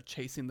then they start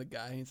chasing the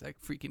guy. He's like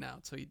freaking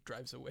out, so he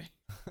drives away.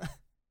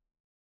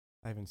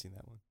 I haven't seen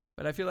that one.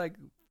 But I feel like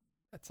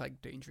that's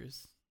like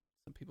dangerous.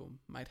 Some people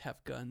might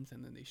have guns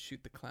and then they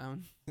shoot the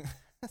clown.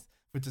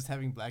 For just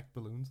having black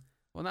balloons?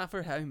 Well, not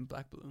for having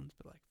black balloons,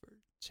 but like for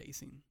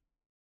chasing.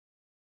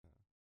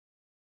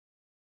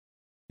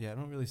 Yeah, I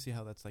don't really see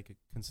how that's like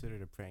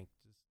considered a prank.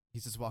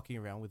 He's just walking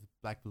around with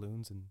black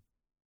balloons and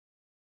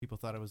people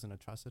thought it was an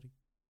atrocity.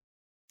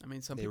 I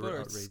mean, some They people were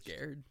are outraged.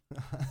 scared.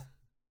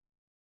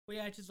 Well,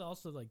 yeah, it's just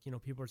also like,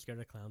 people are scared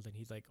of clowns and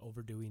he's like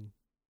overdoing,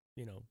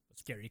 a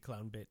scary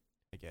clown bit.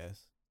 I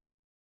guess.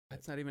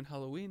 It's not even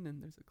Halloween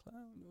and there's a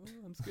clown.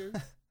 Oh, I'm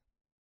scared.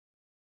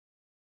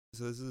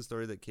 So this is a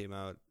story that came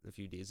out a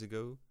few days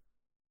ago.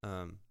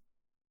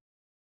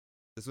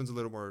 This one's a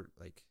little more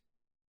like,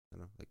 I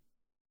don't know, like,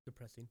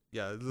 Depressing.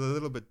 yeah, a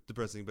little bit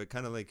depressing, but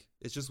kind of like,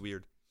 it's just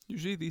weird.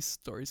 Usually these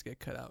stories get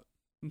cut out.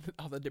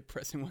 All the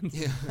depressing ones.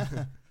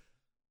 Yeah.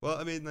 Well,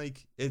 I mean,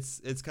 like,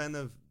 it's kind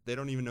of, they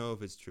don't even know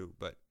if it's true,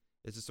 but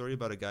it's a story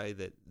about a guy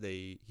that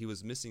he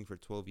was missing for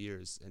 12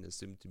 years and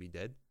assumed to be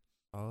dead.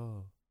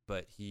 Oh.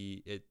 But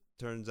it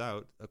turns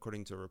out,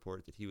 according to a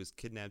report, that he was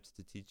kidnapped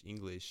to teach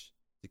English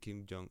to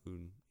Kim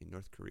Jong-un in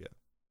North Korea.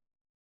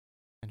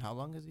 And how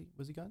long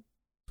was he gone?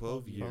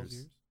 12 12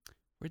 years.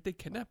 Where'd they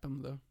kidnap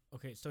him though?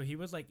 Okay, so he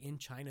was like in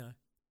China.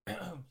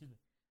 Excuse me.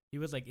 He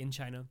was like in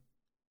China,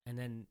 and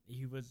then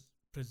he was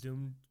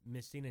presumed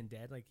missing and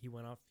dead. Like he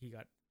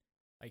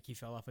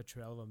fell off a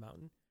trail of a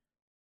mountain,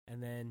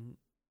 and then,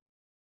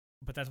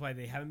 but that's why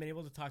they haven't been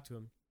able to talk to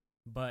him.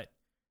 But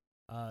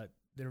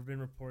there have been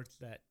reports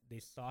that they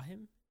saw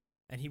him,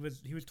 and he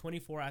was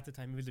 24 at the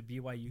time. He was a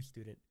BYU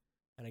student,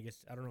 and I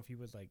guess I don't know if he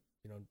was like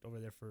over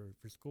there for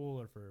school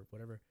or for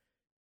whatever,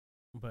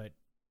 but.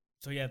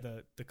 So yeah,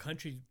 the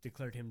country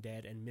declared him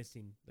dead and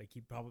missing. Like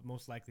he probably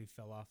most likely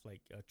fell off like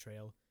a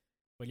trail.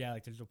 But yeah,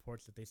 like there's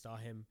reports that they saw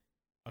him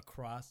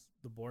across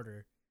the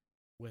border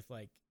with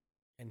like,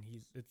 and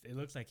it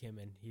looks like him,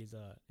 and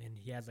and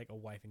he has like a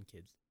wife and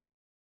kids,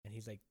 and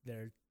he's like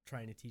they're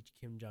trying to teach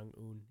Kim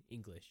Jong-un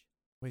English.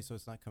 Wait, so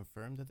it's not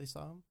confirmed that they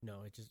saw him? No,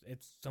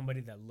 it's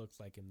somebody that looks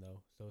like him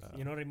though. So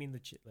you know what I mean?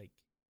 Like.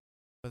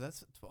 But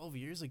that's 12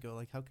 years ago.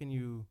 Like, how can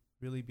you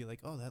really be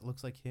like, oh, that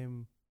looks like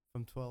him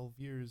from 12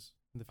 years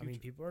in the future? I mean,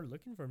 people are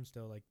looking for him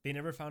still. Like, they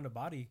never found a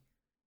body.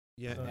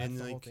 Yeah, so that's and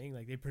the like whole thing.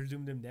 Like, they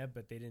presumed him dead,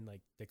 but they didn't like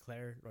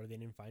declare or they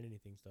didn't find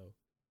anything. So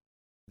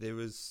there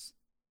was,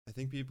 I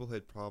think people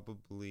had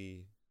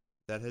probably,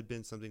 that had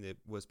been something that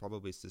was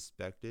probably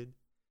suspected,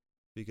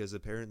 because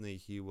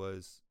apparently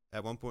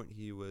at one point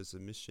he was a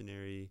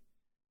missionary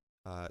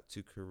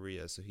to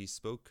Korea, so he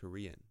spoke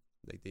Korean.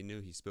 Like they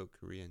knew he spoke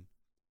Korean.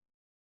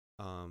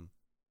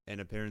 And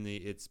apparently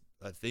it's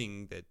a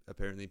thing that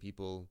apparently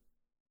people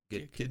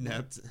get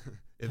kidnapped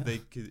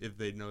if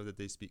they know that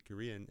they speak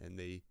Korean, and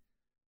they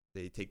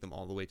take them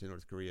all the way to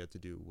North Korea to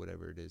do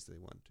whatever it is they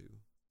want to.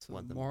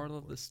 So the moral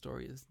of the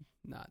story is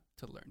not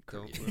to learn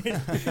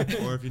Korean.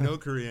 Or if you know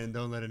Korean,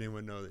 don't let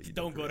anyone know that you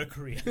don't go to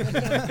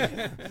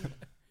Korea.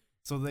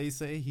 So they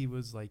say he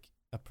was like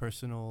a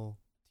personal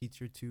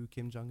teacher to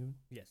Kim Jong-un?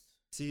 Yes.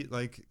 See,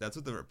 like that's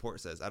what the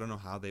report says. I don't know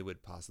how they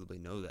would possibly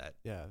know that.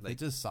 Yeah, like, they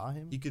just saw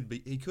him? He could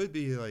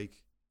be like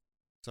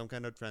some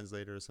kind of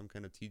translator, some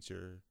kind of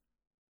teacher.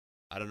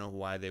 I don't know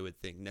why they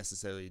would think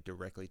necessarily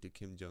directly to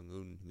Kim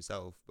Jong-un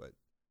himself, but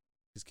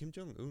because Kim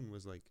Jong-un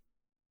was like,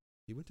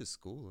 he went to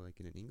school, like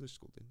in an English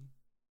school, didn't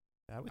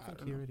he? I would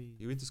think he already...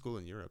 He went to school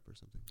in Europe or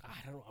something.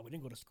 I don't know. I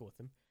didn't go to school with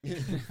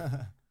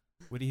him.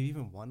 Would he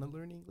even want to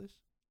learn English?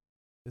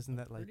 Isn't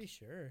that like... Pretty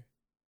sure.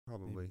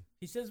 Probably.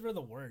 He says we're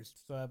the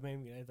worst, so I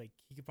mean, like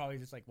he could probably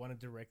just like want to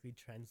directly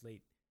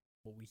translate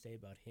what we say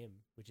about him,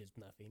 which is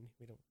nothing.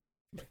 We don't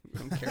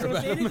care we don't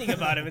about say him. anything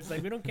about him. It's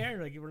like we don't care.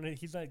 Like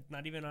he's like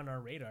not even on our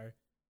radar.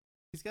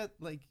 He's got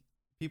like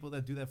people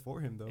that do that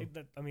for him though.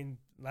 I mean,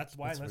 that's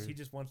why. That's unless he weird.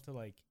 just wants to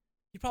like,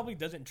 he probably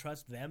doesn't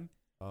trust them.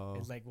 Oh,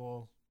 It's like,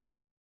 well,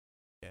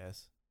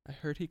 yes. I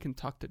heard he can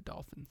talk to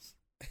dolphins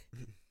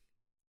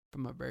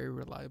from a very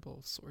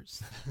reliable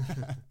source.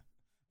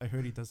 I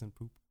heard he doesn't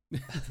poop.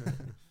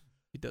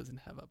 He doesn't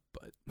have a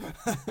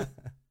butt.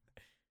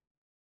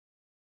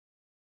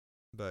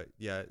 But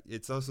yeah,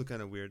 it's also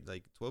kind of weird.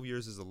 Like 12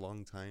 years is a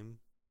long time,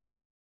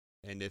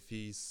 and if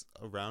he's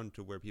around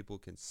to where people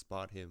can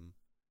spot him,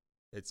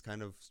 it's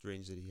kind of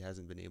strange that he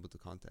hasn't been able to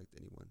contact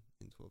anyone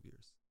in 12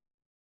 years.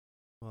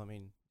 Well, I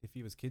mean, if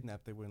he was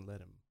kidnapped, they wouldn't let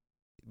him.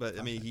 But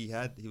I mean,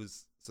 he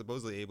was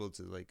supposedly able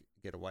to like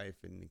get a wife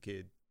and a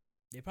kid,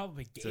 They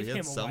probably So gave he him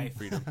had a some wife.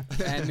 freedom.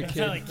 And the It's kid.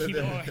 not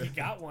like he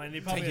got one.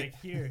 They probably Take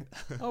like here.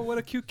 Oh, what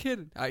a cute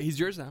kid. He's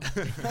yours now.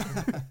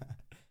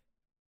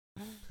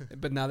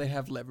 But now they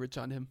have leverage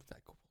on him. It's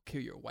like, we'll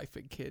kill your wife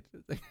and kid.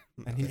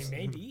 And They he's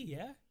may be,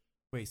 yeah.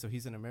 wait, so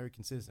he's an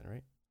American citizen,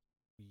 right?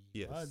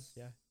 Yes. Was,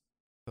 yeah.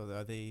 So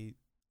are they?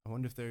 I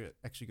wonder if they're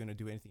actually going to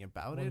do anything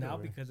about Well, it. now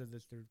or- because of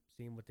this, they're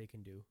seeing what they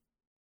can do.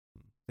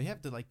 they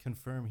have to like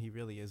confirm he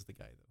really is the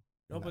guy, though.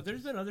 No, And but not there's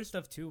just- been other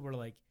stuff too where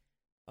like,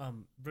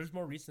 there's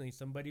more recently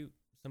some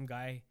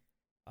guy,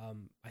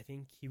 I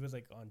think he was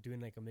like on doing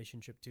like a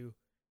mission trip too,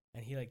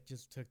 and he like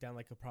just took down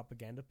like a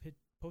propaganda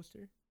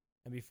poster,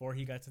 and before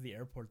he got to the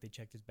airport, they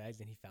checked his bags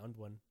and he found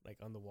one like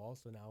on the wall.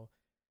 So now,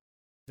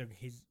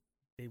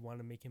 they want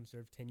to make him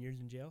serve 10 years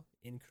in jail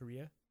in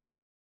Korea,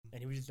 and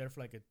he was just there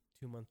for like a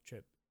 2-month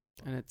trip,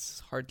 And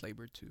it's hard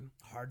labor, too.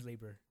 hard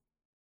labor,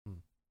 Hmm.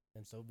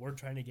 and so we're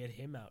trying to get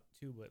him out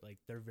too, but like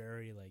they're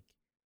very like.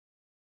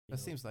 That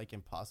seems like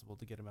impossible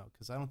to get him out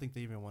because I don't think they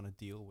even want to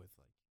deal with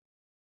like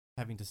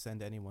having to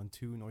send anyone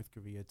to North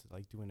Korea to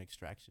like do an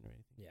extraction or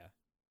anything. Yeah.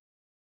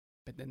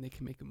 But then they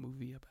can make a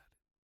movie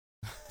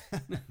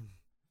about it.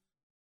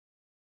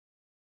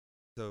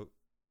 So,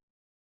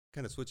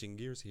 kind of switching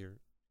gears here,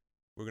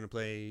 we're gonna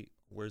play.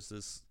 Where's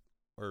this?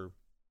 Or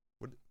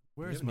what?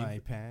 Where's have a name my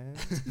for-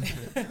 pants?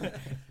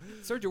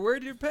 Sergio, where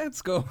did your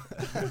pants go?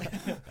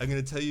 I'm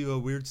gonna tell you a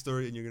weird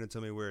story, and you're gonna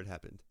tell me where it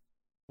happened.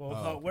 Well,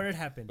 Oh, okay. where it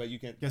happened. But you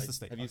can't Guess the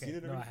state. Have you Okay, seen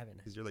it? No, I haven't.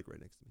 Because you're like right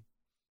next to me.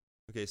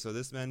 Okay, so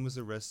this man was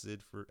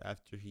arrested for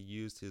after he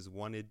used his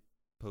wanted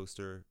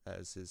poster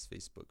as his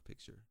Facebook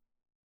picture.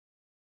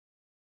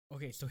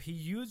 Okay, so he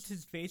used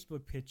his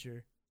Facebook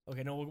picture.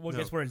 Okay, no, we'll No.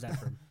 guess where is that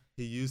from?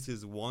 He used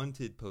his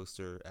wanted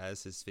poster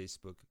as his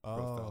Facebook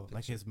profile Oh, picture.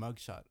 like his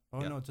mugshot.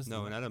 Oh Yeah. no, just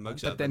no, the not a mug-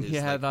 mugshot. But then he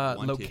his, had like,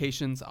 wanted.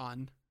 locations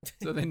on,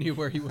 so they knew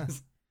where he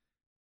was.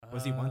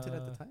 Was he wanted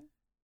at the time?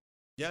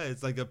 Yeah,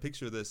 it's like a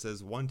picture that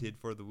says "wanted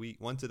for the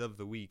week," "wanted of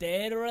the week."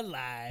 Dead or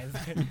alive?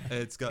 And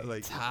it's got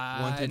like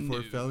wanted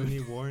for felony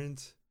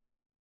warrant,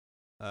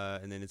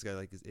 and then it's got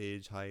like his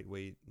age, height,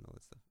 weight, and all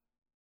that stuff.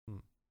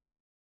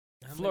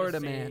 I'm Florida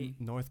gonna say man.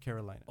 North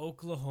Carolina.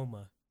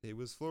 Oklahoma. It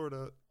was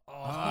Florida, Oh,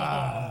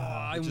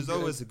 Ah, which is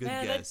always a good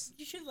man, guess.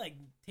 you should like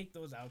take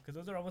those out because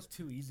those are almost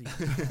too easy.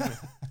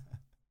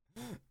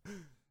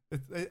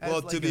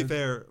 Well, to be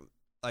fair,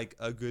 like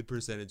a good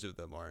percentage of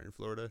them are in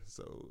Florida,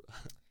 so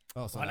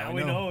Oh, so Well, now now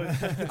we we know. know. I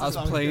was As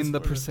long as playing it's the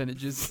Florida.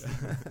 percentages.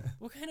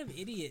 What kind of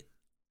idiot?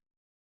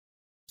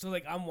 So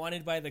like, I'm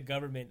wanted by the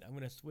government. I'm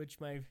gonna switch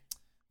my.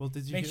 Well,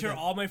 did you Make hear sure that,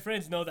 all my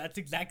friends know that's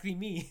exactly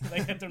me.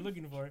 Like that they're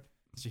looking for.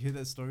 Did you hear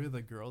that story of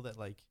the girl that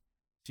like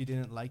she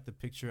didn't like the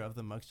picture of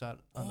the mugshot?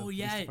 On the Oh police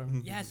yeah,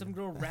 department? yeah. Some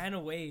girl ran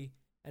away,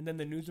 and then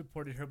the news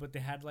reported her, but they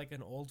had like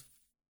an old.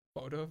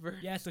 Photo of her.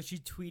 Yeah, so she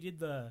tweeted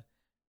the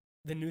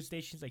news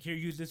stations like, "Here,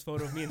 use this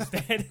photo of me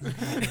instead."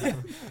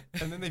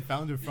 And then they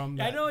found her from.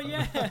 I That know, photo.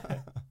 yeah.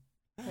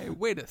 Hey,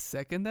 wait a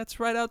second. That's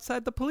right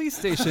outside the police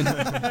station.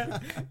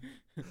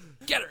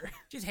 Get her.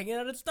 She's hanging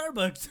out at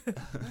Starbucks.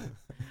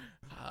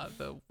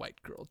 The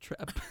white girl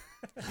trap.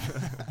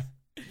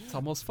 It's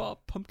almost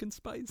fall. Pumpkin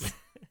spice.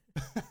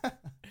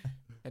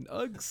 And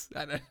Uggs.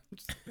 I don't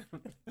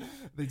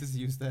They just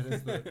used that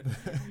as the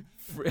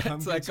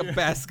It's like a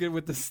basket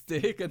with a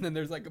stick, and then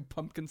there's like a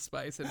pumpkin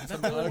spice and Is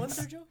some that the only one, Uggs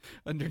Sergio?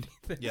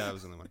 underneath it. yeah, that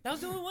was the only one. That was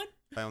the only one.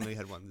 I only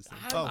had one this time.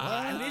 Oh,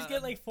 At least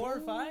get like 4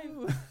 or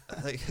 5.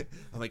 Like,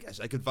 oh my gosh,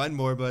 I could find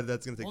more, but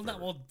that's gonna take Well,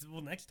 forever.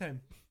 well, next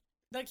time.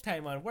 Next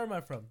time on Where Am I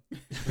From?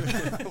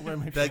 Where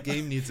am I That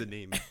game needs a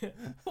name.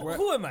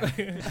 Who am I?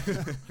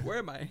 Where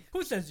am I?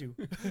 Who sends you?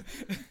 And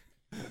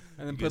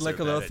then You put guys like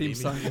are a little bad at theme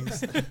naming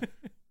song. games.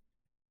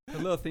 A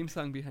little theme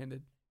song behind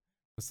it.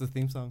 What's the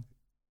theme song?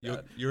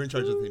 You're in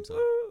charge of the theme song.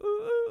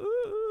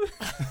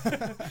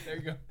 There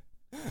you go.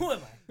 Who am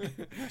I?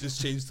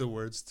 Just change the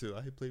words to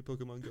 "I play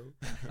Pokemon Go."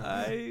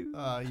 I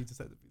You just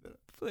had to beat that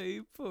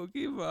play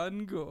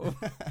Pokemon Go.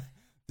 up.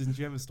 Didn't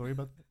you have a story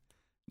about that?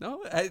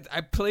 No,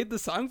 I played the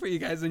song for you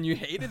guys and you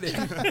hated it.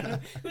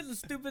 It was a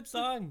stupid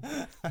song.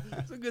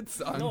 It's a good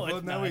song. No, Well,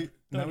 it's now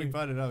not. we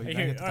brought it out. Hey, Now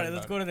you here, have to all right, talk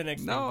let's about go to the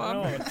next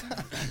No,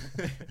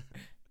 thing. I'm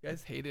You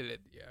guys hated it.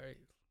 Yeah, right.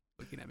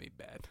 Looking at me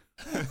bad.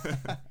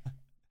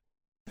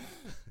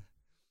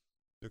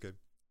 Okay.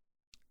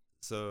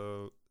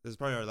 So this is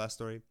probably our last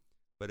story,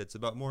 but it's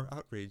about more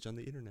outrage on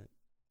the internet.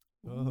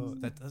 it. Oh,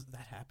 that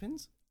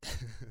happens?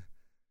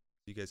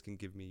 You guys can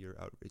give me your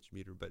outrage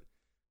meter, but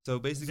so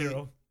basically,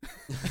 0.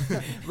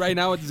 Right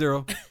now it's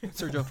 0.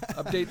 Sergio,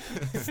 update.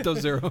 Still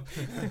 0.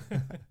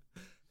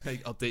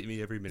 like, update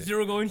me every minute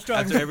 0 going strong.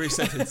 after every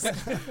sentence.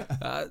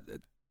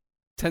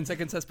 10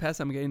 seconds has passed.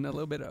 I'm getting a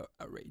little bit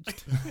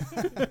outraged.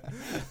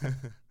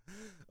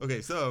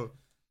 Okay, so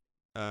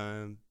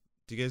do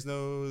you guys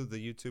know the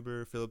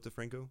YouTuber Phillip de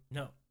Franco?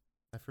 No.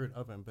 I've heard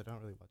of him, but I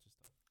don't really watch his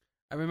stuff.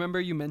 I remember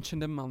you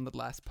mentioned him on the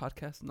last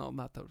podcast. No,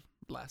 not the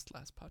last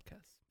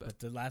podcast. But But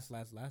the last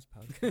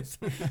podcast.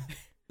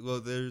 Well,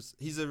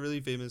 he's a really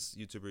famous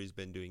YouTuber. He's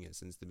been doing it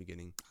since the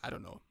beginning. I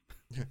don't know.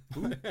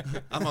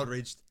 I'm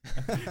outraged.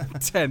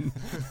 10.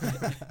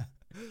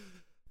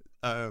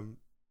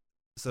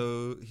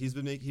 So he's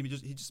been he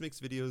just makes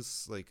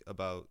videos like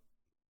about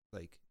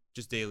like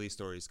just daily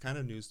stories, kind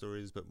of news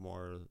stories, but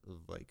more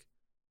of like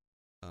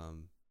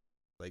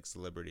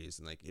celebrities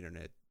and like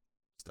internet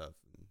stuff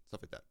and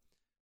stuff like that.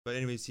 But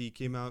anyways, he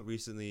came out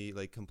recently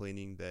like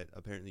complaining that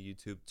apparently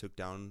YouTube took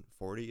down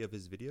 40 of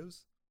his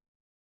videos,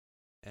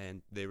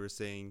 and they were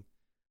saying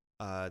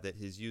that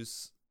his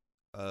use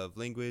of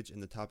language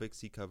and the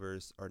topics he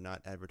covers are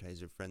not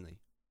advertiser friendly.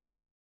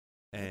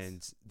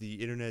 And the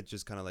internet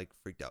just kind of like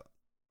freaked out,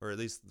 or at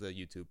least the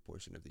YouTube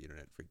portion of the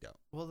internet freaked out.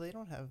 Well,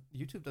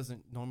 YouTube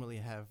doesn't normally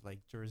have like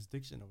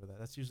jurisdiction over that.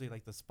 That's usually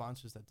like the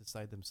sponsors that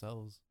decide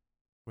themselves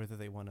whether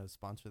they want to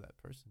sponsor that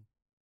person.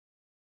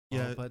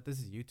 Yeah, but this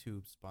is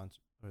YouTube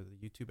sponsor or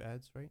the YouTube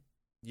ads, right?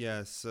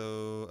 Yeah,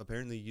 so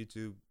apparently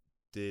YouTube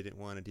didn't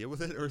want to deal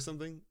with it or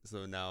something.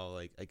 So now,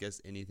 like, I guess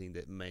anything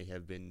that may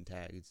have been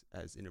tagged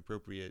as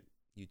inappropriate,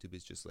 YouTube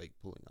is just like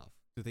pulling off.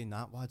 Do they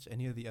not watch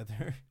any of the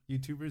other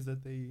YouTubers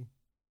that they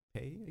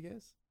pay, I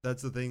guess?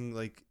 That's the thing.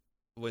 Like,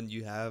 when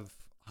you have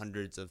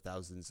hundreds of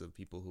thousands of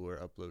people who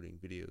are uploading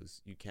videos,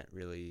 you can't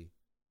really.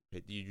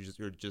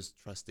 You're just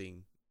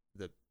trusting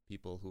the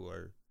people who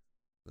are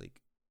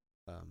like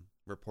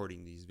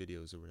reporting these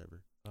videos or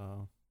whatever.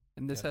 Oh.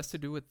 And this has to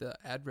do with the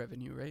ad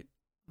revenue, right?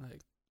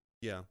 Like,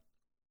 yeah.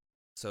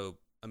 So,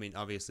 I mean,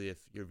 obviously, if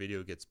your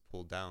video gets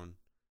pulled down,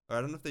 or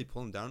I don't know if they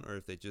pull them down or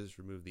if they just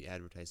remove the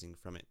advertising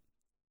from it.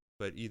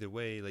 But either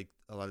way, like,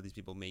 a lot of these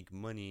people make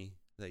money.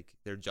 Like,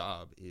 their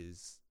job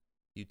is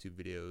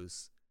YouTube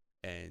videos,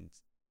 and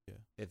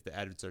if the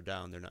ads are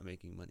down, they're not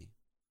making money.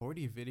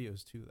 40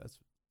 videos too.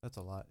 That's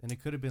a lot, and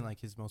it could have been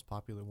like his most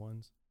popular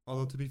ones.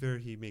 Although to be fair,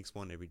 he makes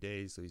one every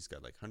day, so he's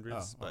got like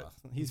hundreds. But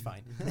he's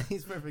fine.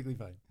 He's perfectly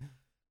fine.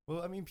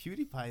 Well, I mean,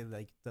 PewDiePie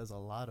like does a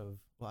lot of.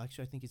 Well,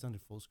 actually, I think he's under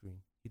full screen.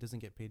 He doesn't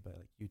get paid by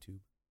like YouTube.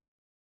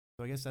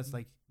 So I guess that's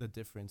like the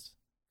difference,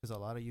 because a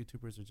lot of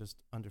YouTubers are just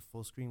under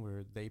full screen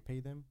where they pay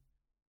them,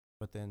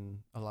 but then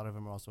a lot of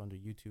them are also under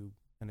YouTube,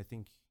 and I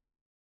think,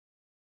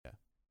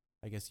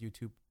 I guess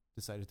YouTube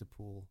decided to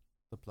pull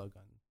the plug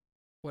on.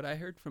 What I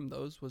heard from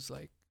those was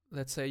like,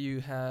 let's say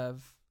you're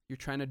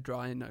trying to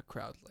draw in a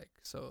crowd, like,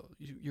 so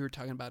you're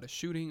talking about a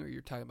shooting or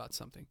you're talking about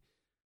something,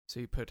 so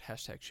you put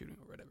hashtag shooting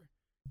or whatever,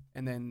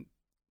 and then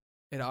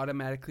it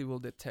automatically will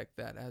detect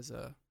that as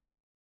that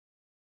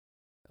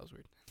was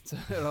weird. So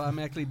it'll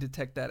automatically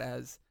detect that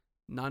as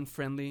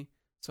non-friendly,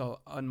 so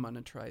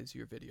unmonetize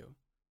your video.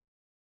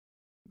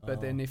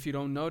 But then if you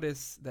don't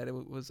notice that it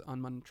was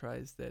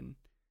unmonetized, then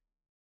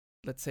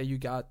let's say you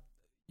got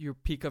your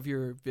peak of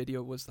your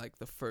video was like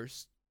the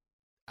first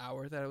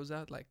hour that it was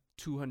out, like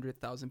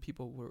 200,000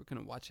 people were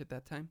going to watch it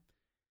that time.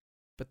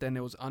 But then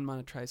it was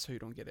unmonetized, so you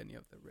don't get any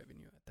of the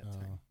revenue at that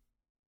time.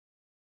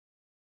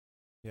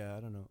 Yeah,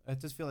 I don't know. I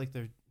just feel like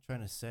they're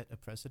trying to set a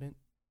precedent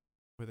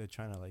where they're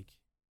trying to like,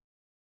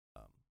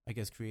 I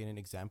guess, create an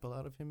example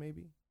out of him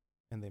maybe.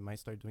 And they might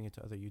start doing it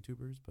to other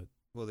YouTubers, but...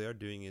 Well, they are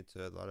doing it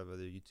to a lot of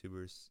other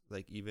YouTubers.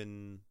 Like,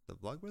 even the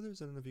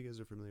Vlogbrothers, I don't know if you guys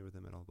are familiar with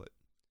them at all, but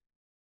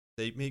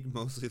they make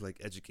mostly, like,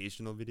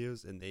 educational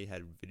videos, and they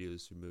had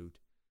videos removed.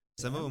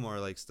 Some of them are,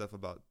 like, stuff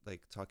about,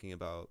 like, talking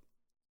about,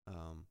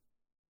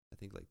 I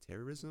think, like,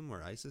 terrorism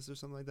or ISIS or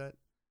something like that.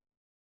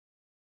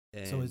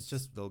 And so it's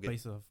just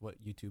based off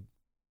what YouTube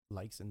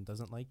likes and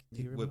doesn't like?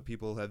 What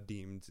people have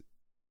deemed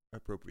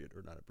appropriate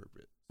or not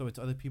appropriate. So it's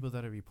other people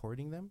that are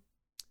reporting them?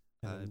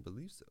 I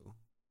believe so.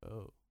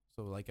 Oh,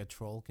 so like a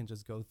troll can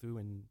just go through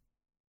and...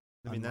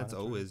 I mean, that's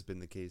always been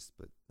the case,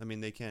 but I mean,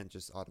 they can't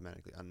just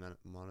automatically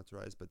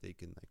unmonetize, but they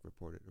can like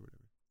report it or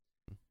whatever.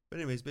 But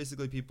anyways,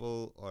 basically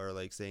people are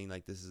like saying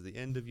like this is the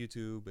end of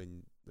YouTube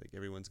and like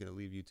everyone's going to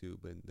leave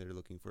YouTube and they're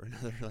looking for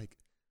another like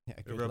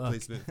a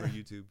replacement for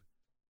YouTube.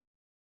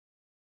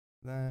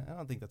 Nah, I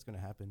don't think that's going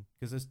to happen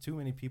because there's too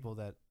many people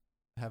that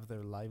have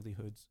their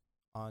livelihoods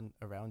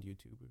around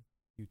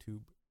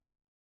YouTube.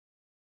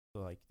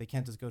 So, like, they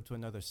can't just go to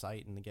another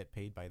site and get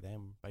paid by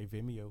them, by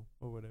Vimeo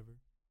or whatever.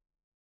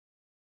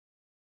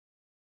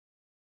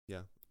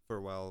 Yeah. For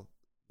a while,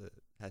 the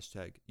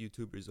hashtag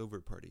YouTubers over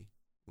party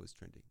was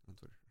trending on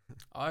Twitter.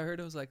 Oh, I heard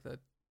it was, like, the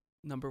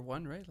number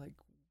one, right? Like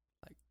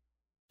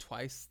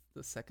twice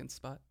the second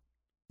spot.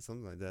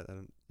 Something like that.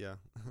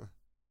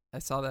 I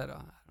saw that. I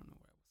don't know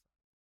where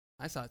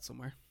I saw it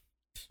somewhere.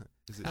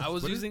 I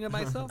was using it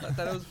myself. I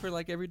thought it was for,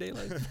 like, everyday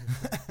life.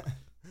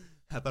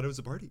 I thought it was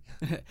a party.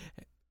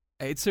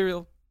 I ate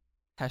cereal.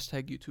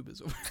 Hashtag YouTube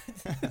is over.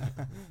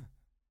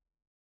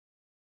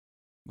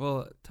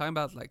 Well, talking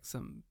about like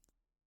some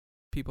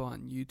people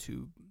on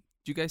YouTube.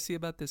 Did you guys see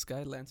about this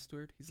guy, Lance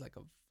Stewart? He's like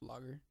a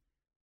vlogger.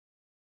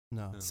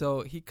 No.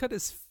 So he cut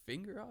his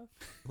finger off.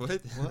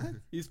 What?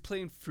 He's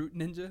playing Fruit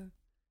Ninja.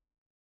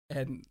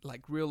 And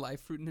like real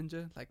life Fruit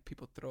Ninja. Like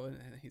people throw it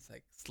and he's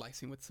like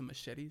slicing with some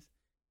machetes.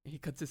 And he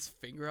cuts his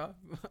finger off.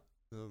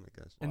 Oh my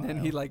gosh. And then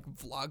he like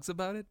vlogs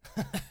about it.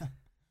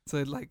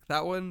 So like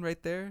that one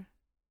right there,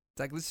 it's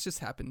like this just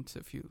happened.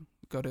 If you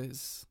go to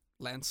his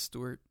Lance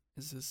Stewart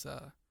is his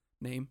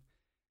name,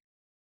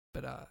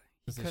 but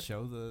does it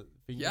show the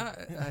finger?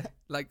 Yeah,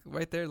 like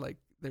right there, like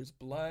there's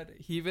blood.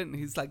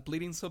 He's like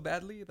bleeding so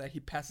badly that he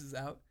passes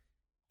out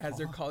as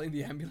they're calling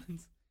the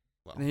ambulance.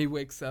 Wow. And then he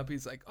wakes up.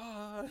 He's like,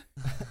 oh.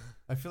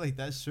 I feel like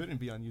that shouldn't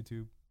be on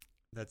YouTube.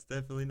 That's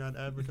definitely not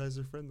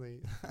advertiser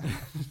friendly.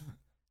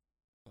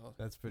 Well,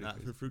 That's pretty Not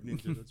crazy. for Fruit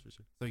Ninja, that's for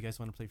sure. So you guys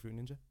want to play Fruit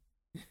Ninja?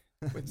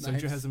 With Sergio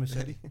knives. has a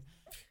machete.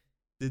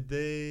 Did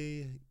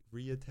they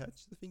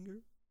reattach the finger?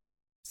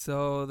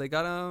 So they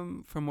got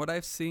him, from what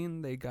I've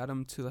seen, they got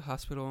him to the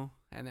hospital.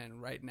 And then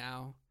right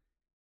now,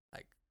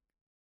 like,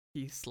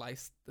 he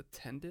sliced the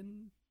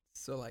tendon.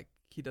 So, like,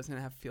 he doesn't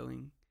have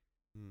feeling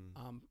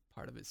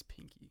part of his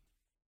pinky.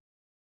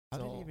 How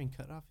did So- he even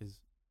cut off his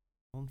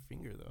own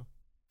finger, though?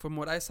 From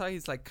what I saw,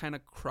 he's like kind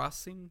of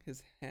crossing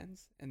his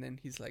hands, and then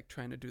he's like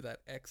trying to do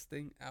that X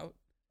thing out.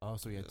 Oh,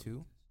 so he had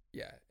two?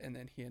 Yeah, and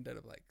then he ended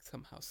up like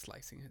somehow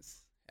slicing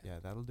his hand. Yeah,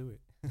 that'll do it.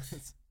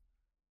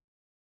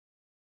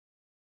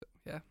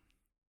 Yeah.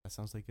 That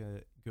sounds like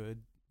a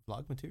good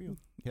vlog material.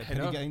 Yeah, I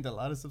know. Penny gained a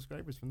lot of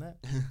subscribers from that.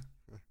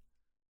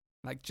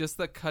 Like just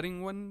the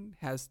cutting one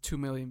has 2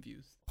 million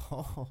views.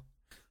 Oh,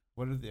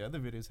 what do the other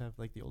videos have?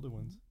 Like the older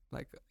ones?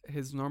 Like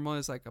his normal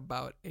is like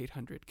about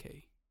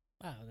 800K.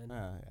 Wow. Then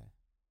Yeah.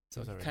 So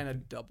Those he are kind pretty-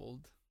 of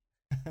doubled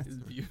his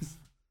views.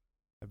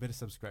 I bet his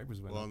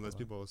subscribers went Well, up a unless lot.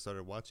 people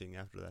started watching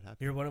after that happened.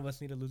 here, one of us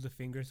need to lose a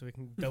finger so we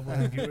can double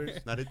the viewers.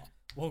 Not it.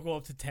 We'll go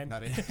up to 10.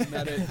 Not it.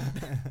 Not it.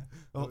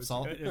 Oh,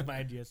 salt. It was my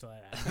idea, so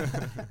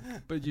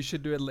But you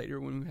should do it later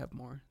when we have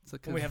more. So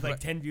when we have like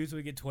 10 views,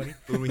 we get 20.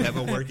 When we have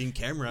a working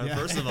camera, Yeah.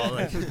 first of all,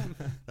 like,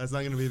 that's not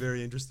going to be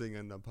very interesting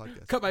on the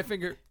podcast. cut my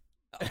finger.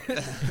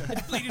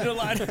 It's bleeding a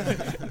lot.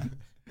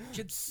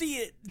 Should see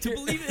it to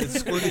believe it. It's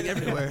squirting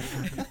everywhere.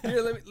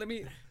 Here, let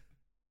me.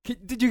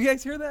 Did you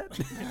guys hear that?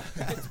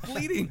 It's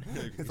bleeding.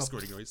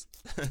 Squirting noise.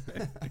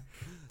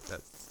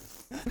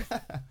 That's.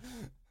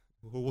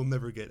 We'll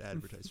never get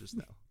advertisers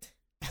now.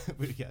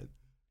 We got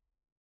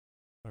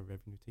our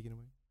revenue taken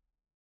away.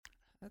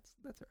 That's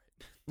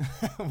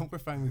all right. We're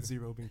fine with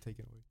zero being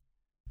taken away.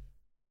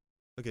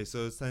 Okay,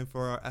 so it's time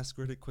for our Ask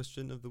Reddit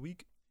question of the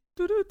week.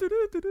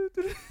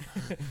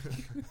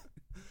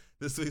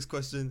 This week's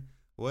question: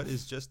 what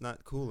is just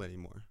not cool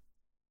anymore?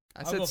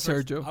 I I'll said go first.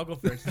 Sergio. I'll go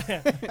first.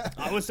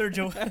 I was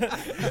Sergio.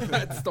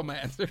 That's still my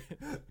answer.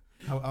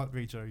 How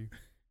outraged are you?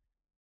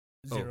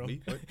 0. Oh,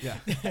 me? What? Yeah.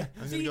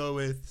 I'm going to go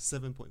with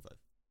 7.5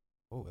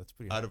 Oh, that's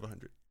pretty out high. of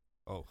 100.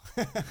 Oh.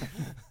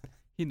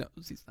 He knows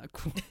he's not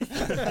cool.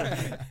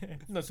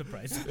 No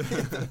surprise.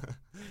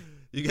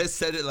 You guys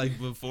said it like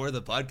before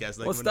the podcast,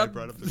 like Well, when I stop.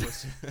 brought up the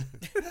question.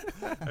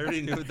 I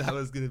already knew that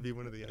was going to be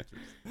one of the answers.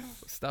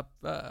 Stop.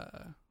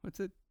 What's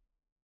it?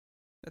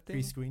 That thing?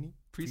 Pre-screening?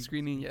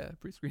 Pre-screening. Yeah,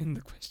 pre-screening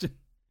the question.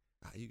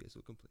 You guys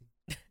will complain.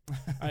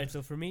 All right,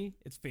 so for me,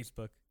 it's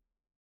Facebook.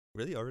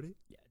 Really? Already?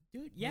 Yeah,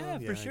 dude. Yeah, Well,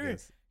 for I sure.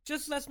 guess.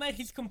 Just last night,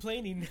 he's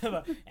complaining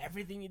about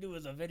everything you do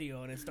is a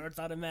video and it starts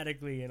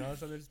automatically and all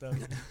this other stuff.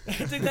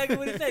 That's exactly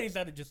what he said. He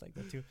sounded just like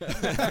that too.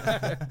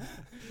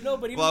 No,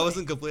 but even Well, I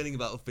wasn't complaining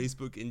about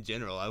Facebook in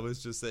general. I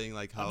was just saying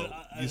like how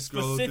a you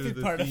scroll through specific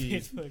the part feed.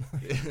 of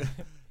Facebook.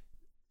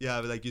 Yeah,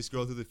 but like you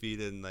scroll through the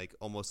feed and like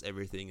almost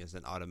everything is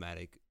an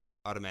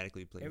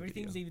automatically playing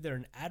Everything's video. either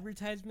an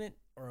advertisement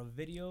or a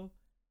video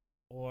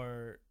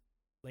or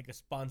like a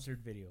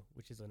sponsored video,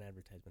 which is an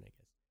advertisement, I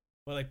guess.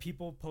 But like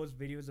people post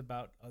videos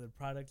about other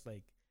products,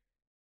 like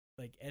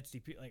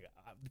Etsy. Like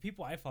the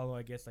people I follow,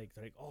 I guess, like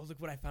they're like, oh, look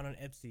what I found on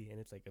Etsy, and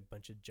it's like a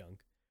bunch of junk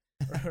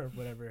or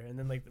whatever. And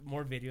then like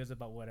more videos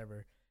about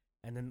whatever.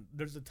 And then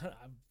there's a ton.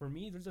 For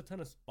me, there's a ton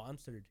of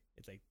sponsored.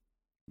 It's like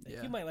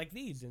Yeah. you might like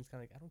these, and it's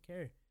kind of like I don't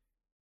care.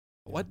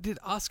 What did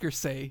Oscar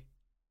say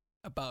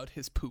about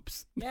his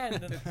poops? Yeah,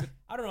 and then,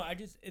 I don't know.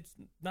 It's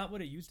not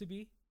what it used to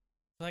be.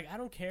 Like I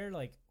don't care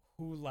like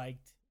who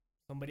liked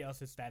somebody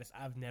else's status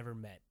I've never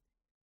met.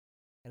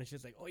 And it's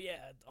just like, oh yeah,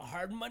 a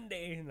hard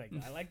Monday, and like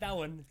I like that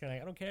one. It's kind of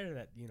like I don't care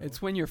that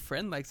It's when your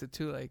friend likes it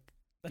too. Like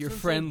That's your what I'm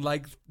friend saying.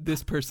 liked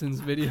this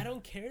person's video. I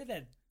don't care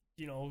that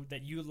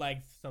that you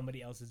liked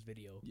somebody else's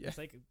video. Yeah. It's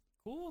like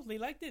cool, they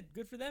liked it,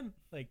 good for them.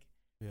 Like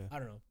Yeah. I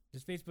don't know,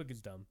 just Facebook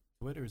is dumb.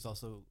 Twitter is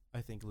also,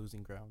 I think,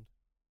 losing ground.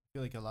 I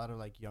feel like a lot of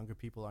like younger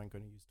people aren't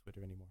going to use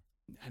Twitter anymore.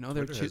 I know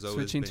they're Twitter has always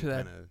switching to been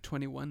that kinda-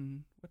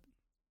 21. What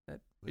that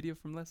video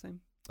from last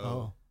time?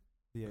 Oh,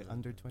 Yeah,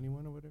 under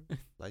 21 or whatever.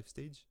 life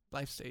stage?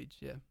 Life stage.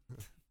 Yeah.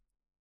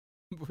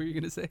 What were you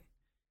gonna say?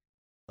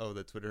 Oh,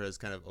 that Twitter has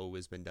kind of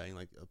always been dying.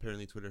 Like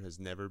apparently Twitter has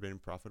never been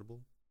profitable.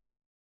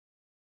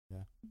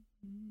 Yeah.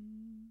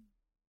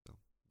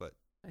 But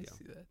I yeah.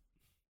 see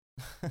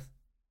that.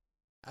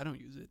 I don't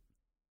use it.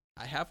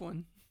 I have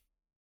one.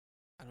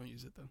 I don't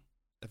use it though.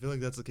 I feel like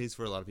that's the case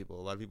for a lot of people.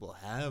 A lot of people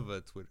have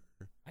a Twitter,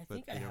 I but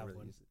think they I don't have really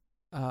one. use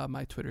it.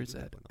 My Twitter's You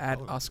at have one. I'll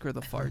follow you. Oscar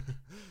the Fart.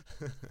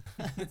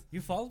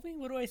 You follow me?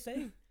 What do I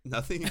say?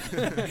 Nothing.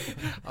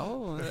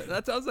 Oh,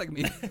 that sounds like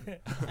me.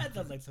 That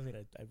sounds like something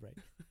I write.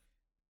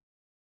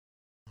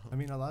 I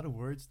mean, a lot of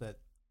words that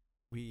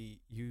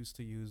we used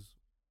to use,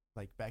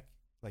 like back,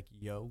 like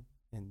yo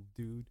and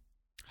dude.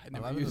 I a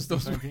never lot of used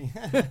those those things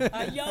words.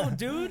 are being- Yo,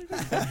 dude.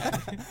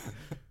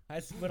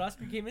 When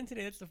Oscar came in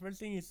today, that's the first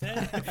thing he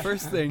said.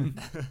 First thing,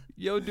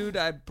 yo, dude,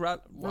 I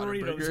brought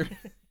Burritos. Whataburger.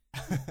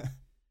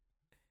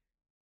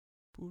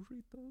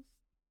 Burritos.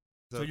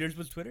 So yours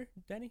was Twitter,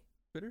 Danny?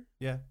 Twitter?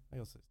 Yeah, I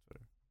also use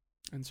Twitter.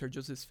 And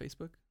Sergio's is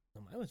Facebook?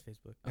 No, mine was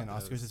Facebook. And that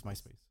Oscar's was- is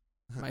MySpace.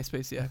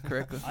 MySpace, yeah,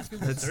 correctly. Oscar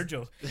was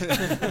Sergio.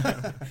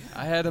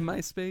 I had a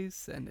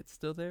MySpace, and it's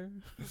still there.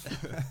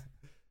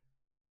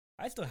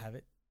 I still have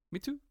it. Me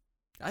too.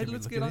 Can we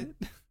Let's look get at on it?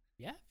 it.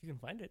 Yeah, if you can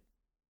find it.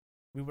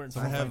 We weren't.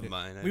 Someone I find have it.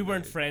 mine. We I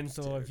weren't might friends,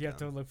 so tear if it you have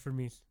to down. look for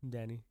me,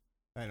 Danny.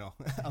 I know.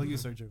 I'll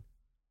use Sergio.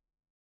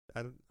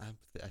 I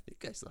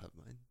think I still have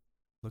mine.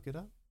 Look it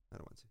up. I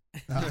don't want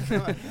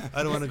to.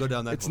 I don't want to go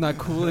down that. It's hole. not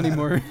cool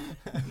anymore.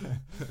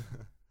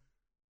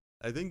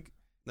 I think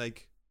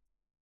like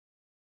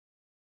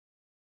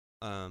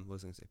what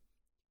was I gonna say?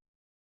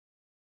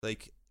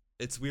 Like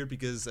it's weird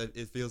because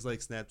it feels like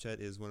Snapchat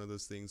is one of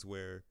those things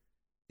where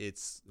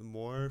it's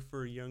more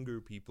for younger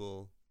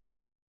people,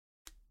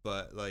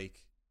 but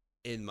like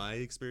in my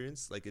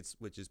experience, like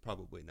which is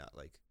probably not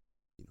like,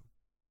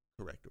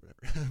 correct or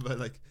whatever, but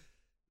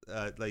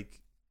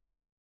like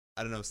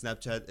I don't know,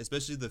 Snapchat,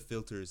 especially the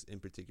filters in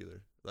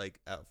particular. Like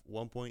at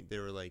one point they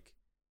were like,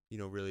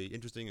 really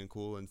interesting and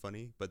cool and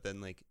funny, but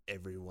then like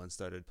everyone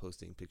started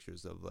posting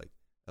pictures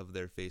of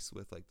their face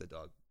with like the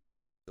dog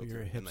filter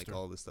You're a and like hipster.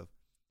 all this stuff.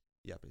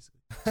 Yeah,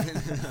 basically.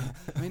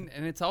 I mean,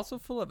 and it's also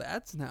full of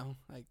ads now.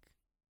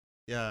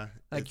 Yeah.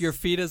 Like your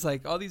feed is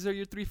like, oh, these are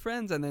your 3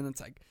 friends, and then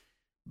it's like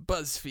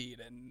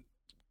BuzzFeed and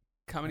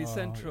Comedy Oh,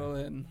 Central,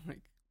 and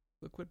like,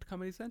 look what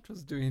Comedy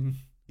Central's doing.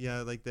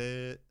 Yeah, like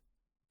they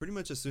pretty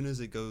much as soon as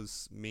it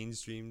goes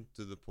mainstream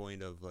to the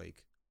point of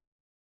like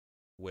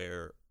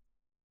where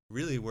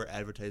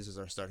advertisers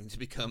are starting to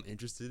become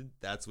interested,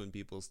 that's when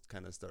people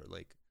kind of start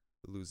like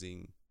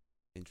losing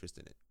interest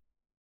in it.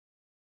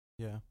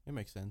 Yeah, it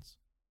makes sense.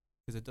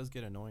 Because it does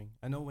get annoying.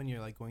 I know when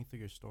you're like going through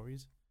your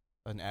stories,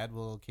 an ad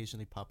will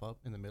occasionally pop up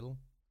in the middle.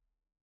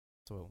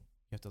 So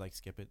you have to like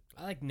skip it.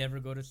 I like never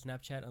go to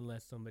Snapchat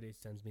unless somebody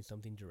sends me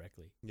something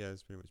directly. Yeah,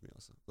 that's pretty much me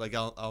also. Like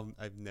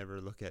I've never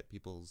look at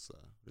people's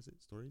what is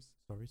it, stories?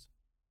 Stories.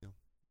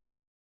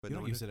 But You no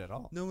don't one use it at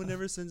all. No one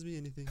ever sends me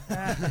anything.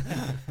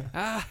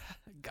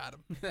 Got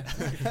him.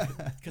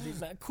 Because he's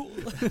not cool.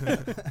 You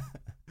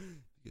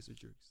guys are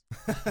jerks.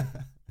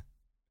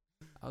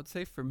 I would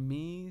say for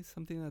me,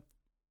 something that,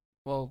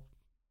 well,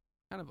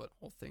 kind of a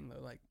whole thing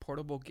though, like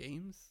portable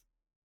games.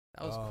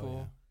 That was Oh, cool.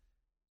 yeah.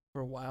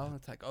 For a while,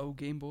 it's like, oh,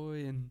 Game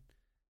Boy and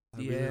I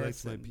DS really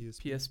liked my and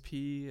PSP.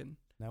 PSP, and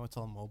Now it's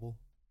all mobile.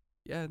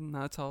 yeah,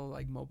 now it's all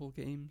like mobile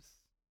games.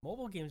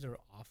 Mobile games are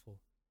awful.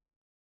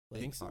 I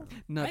think so.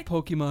 Not I-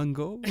 Pokemon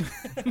Go.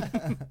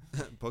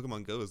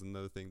 Pokemon Go is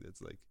another thing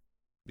that's like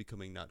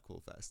becoming not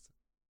cool fast.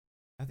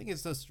 I think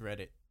it's just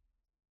Reddit.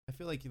 I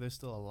feel like there's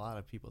still a lot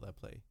of people that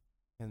play.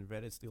 And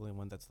Reddit's the only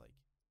one that's like,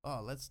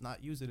 oh, let's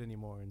not use it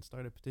anymore and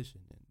start a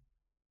petition. And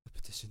A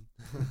petition.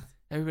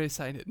 Everybody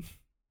signed it.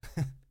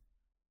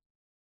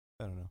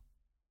 I don't know.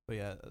 But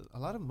yeah, a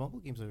lot of mobile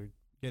games are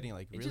getting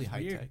like It's really just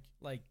high weird. tech.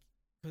 Like,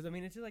 because I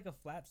mean, it's just like a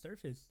flat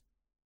surface.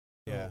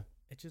 So Yeah.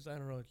 It's just, I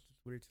don't know, it's just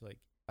weird to like.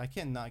 I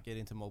cannot get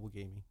into mobile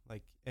gaming.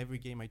 Like every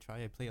game I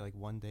try, I play like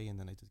one day and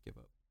then I just give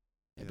up.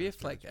 Maybe Yeah, if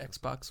that's like pretty much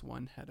Xbox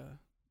One had a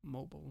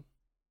mobile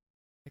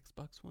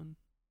Xbox One.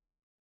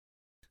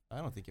 I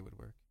don't think it would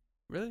work.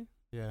 Really?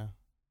 Yeah.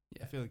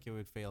 Yeah. I feel like it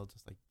would fail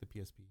just like the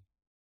PSP.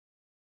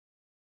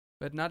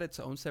 But not its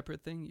own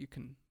separate thing. You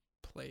can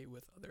play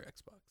with other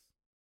Xbox.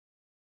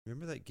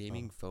 Remember that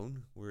gaming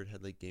phone where it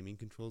had like gaming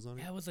controls on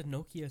it? Yeah, it was a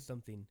Nokia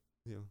something.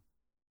 Yeah. It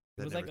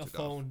That was like never a took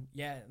off. phone.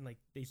 Yeah, and like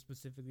they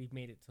specifically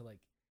made it to like,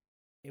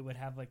 it would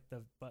have like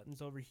the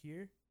buttons over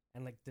here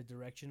and like the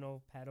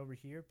directional pad over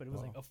here, but it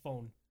was like Oh. a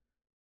phone,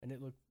 and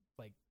it looked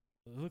like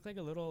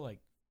a little like,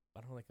 I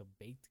don't know, like a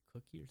baked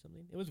cookie or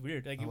something. It was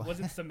weird. Like it Oh.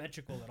 wasn't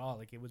symmetrical at all.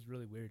 Like it was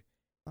really weird.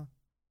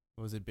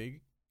 Was it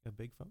big? A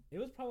big phone? It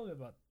was probably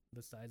about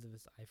the size of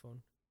this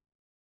iPhone,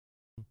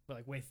 Hmm. but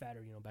like way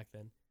fatter, back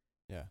then.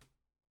 Yeah.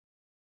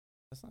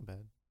 That's not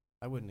bad.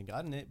 I wouldn't have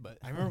gotten it, but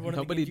I remember one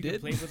Nobody of the games you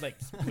did? could play with like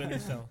Splinter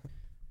Cell.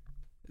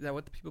 Is that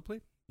what the people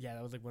played? Yeah,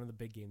 that was like one of the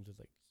big games was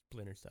like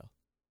Splinter Cell.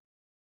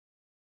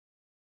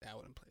 I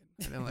wouldn't play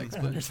it. I don't like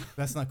Splinter Cell.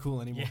 That's not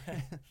cool anymore.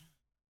 Yeah.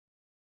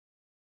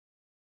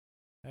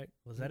 All right,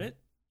 was that it?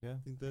 Yeah. I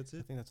think that's I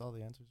it. think that's all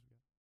the answers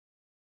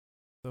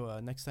we got. So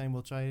next time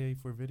we'll try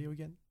for video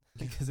again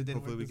because it didn't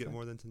Hopefully work we this get time.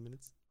 more than 10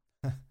 minutes.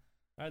 All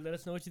right, let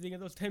us know what you think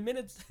of those 10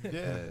 minutes.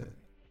 Yeah.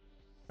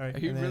 All right. Are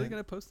you and really then-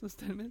 gonna post those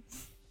 10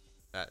 minutes?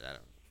 I don't.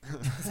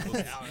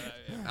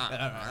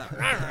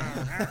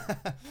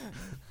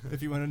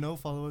 If you want to know,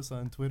 follow us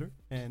on Twitter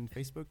and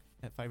Facebook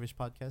at 5ish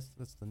Podcast.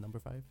 That's the number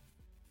 5.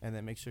 And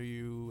then make sure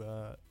you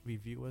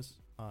review us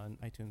on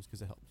iTunes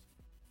because it helps.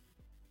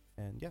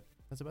 And yeah,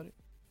 that's about it.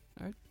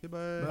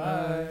 Goodbye.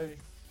 Bye.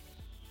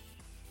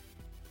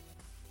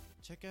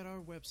 Check out our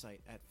website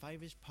at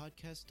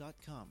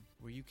 5ishpodcast.com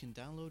where you can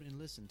download and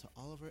listen to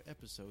all of our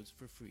episodes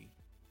for free.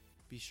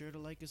 Be sure to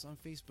like us on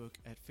Facebook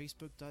at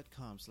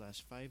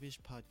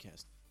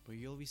facebook.com/5ishpodcast where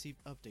you'll receive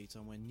updates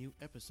on when new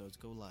episodes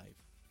go live.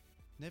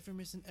 Never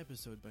miss an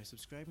episode by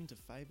subscribing to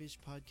 5-ish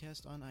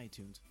Podcast on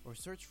iTunes or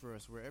search for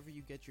us wherever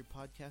you get your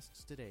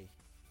podcasts today.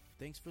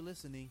 Thanks for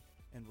listening,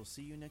 and we'll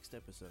see you next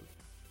episode.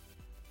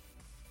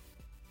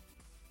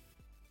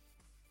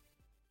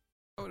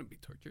 I wouldn't be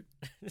tortured.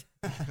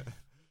 Okay,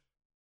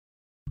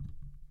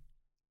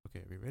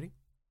 are we ready?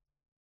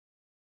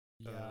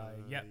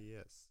 Yeah.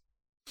 Yes.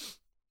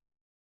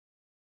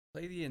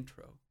 Play the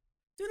intro.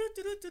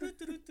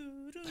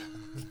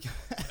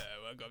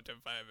 Welcome to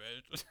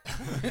 5-ish.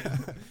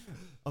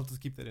 I'll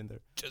just keep that in there.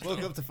 Just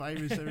Welcome to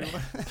 5-ish,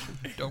 everyone.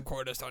 Don't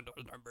quote us on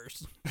those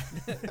numbers.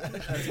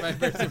 That's my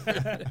person.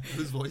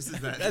 Whose voice is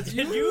that? That's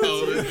you.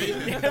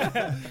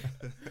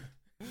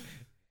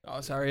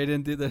 Oh, sorry, I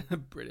didn't do the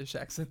British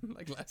accent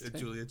like last time.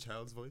 Julia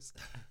Child's voice.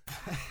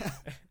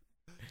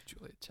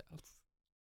 Julia Childs.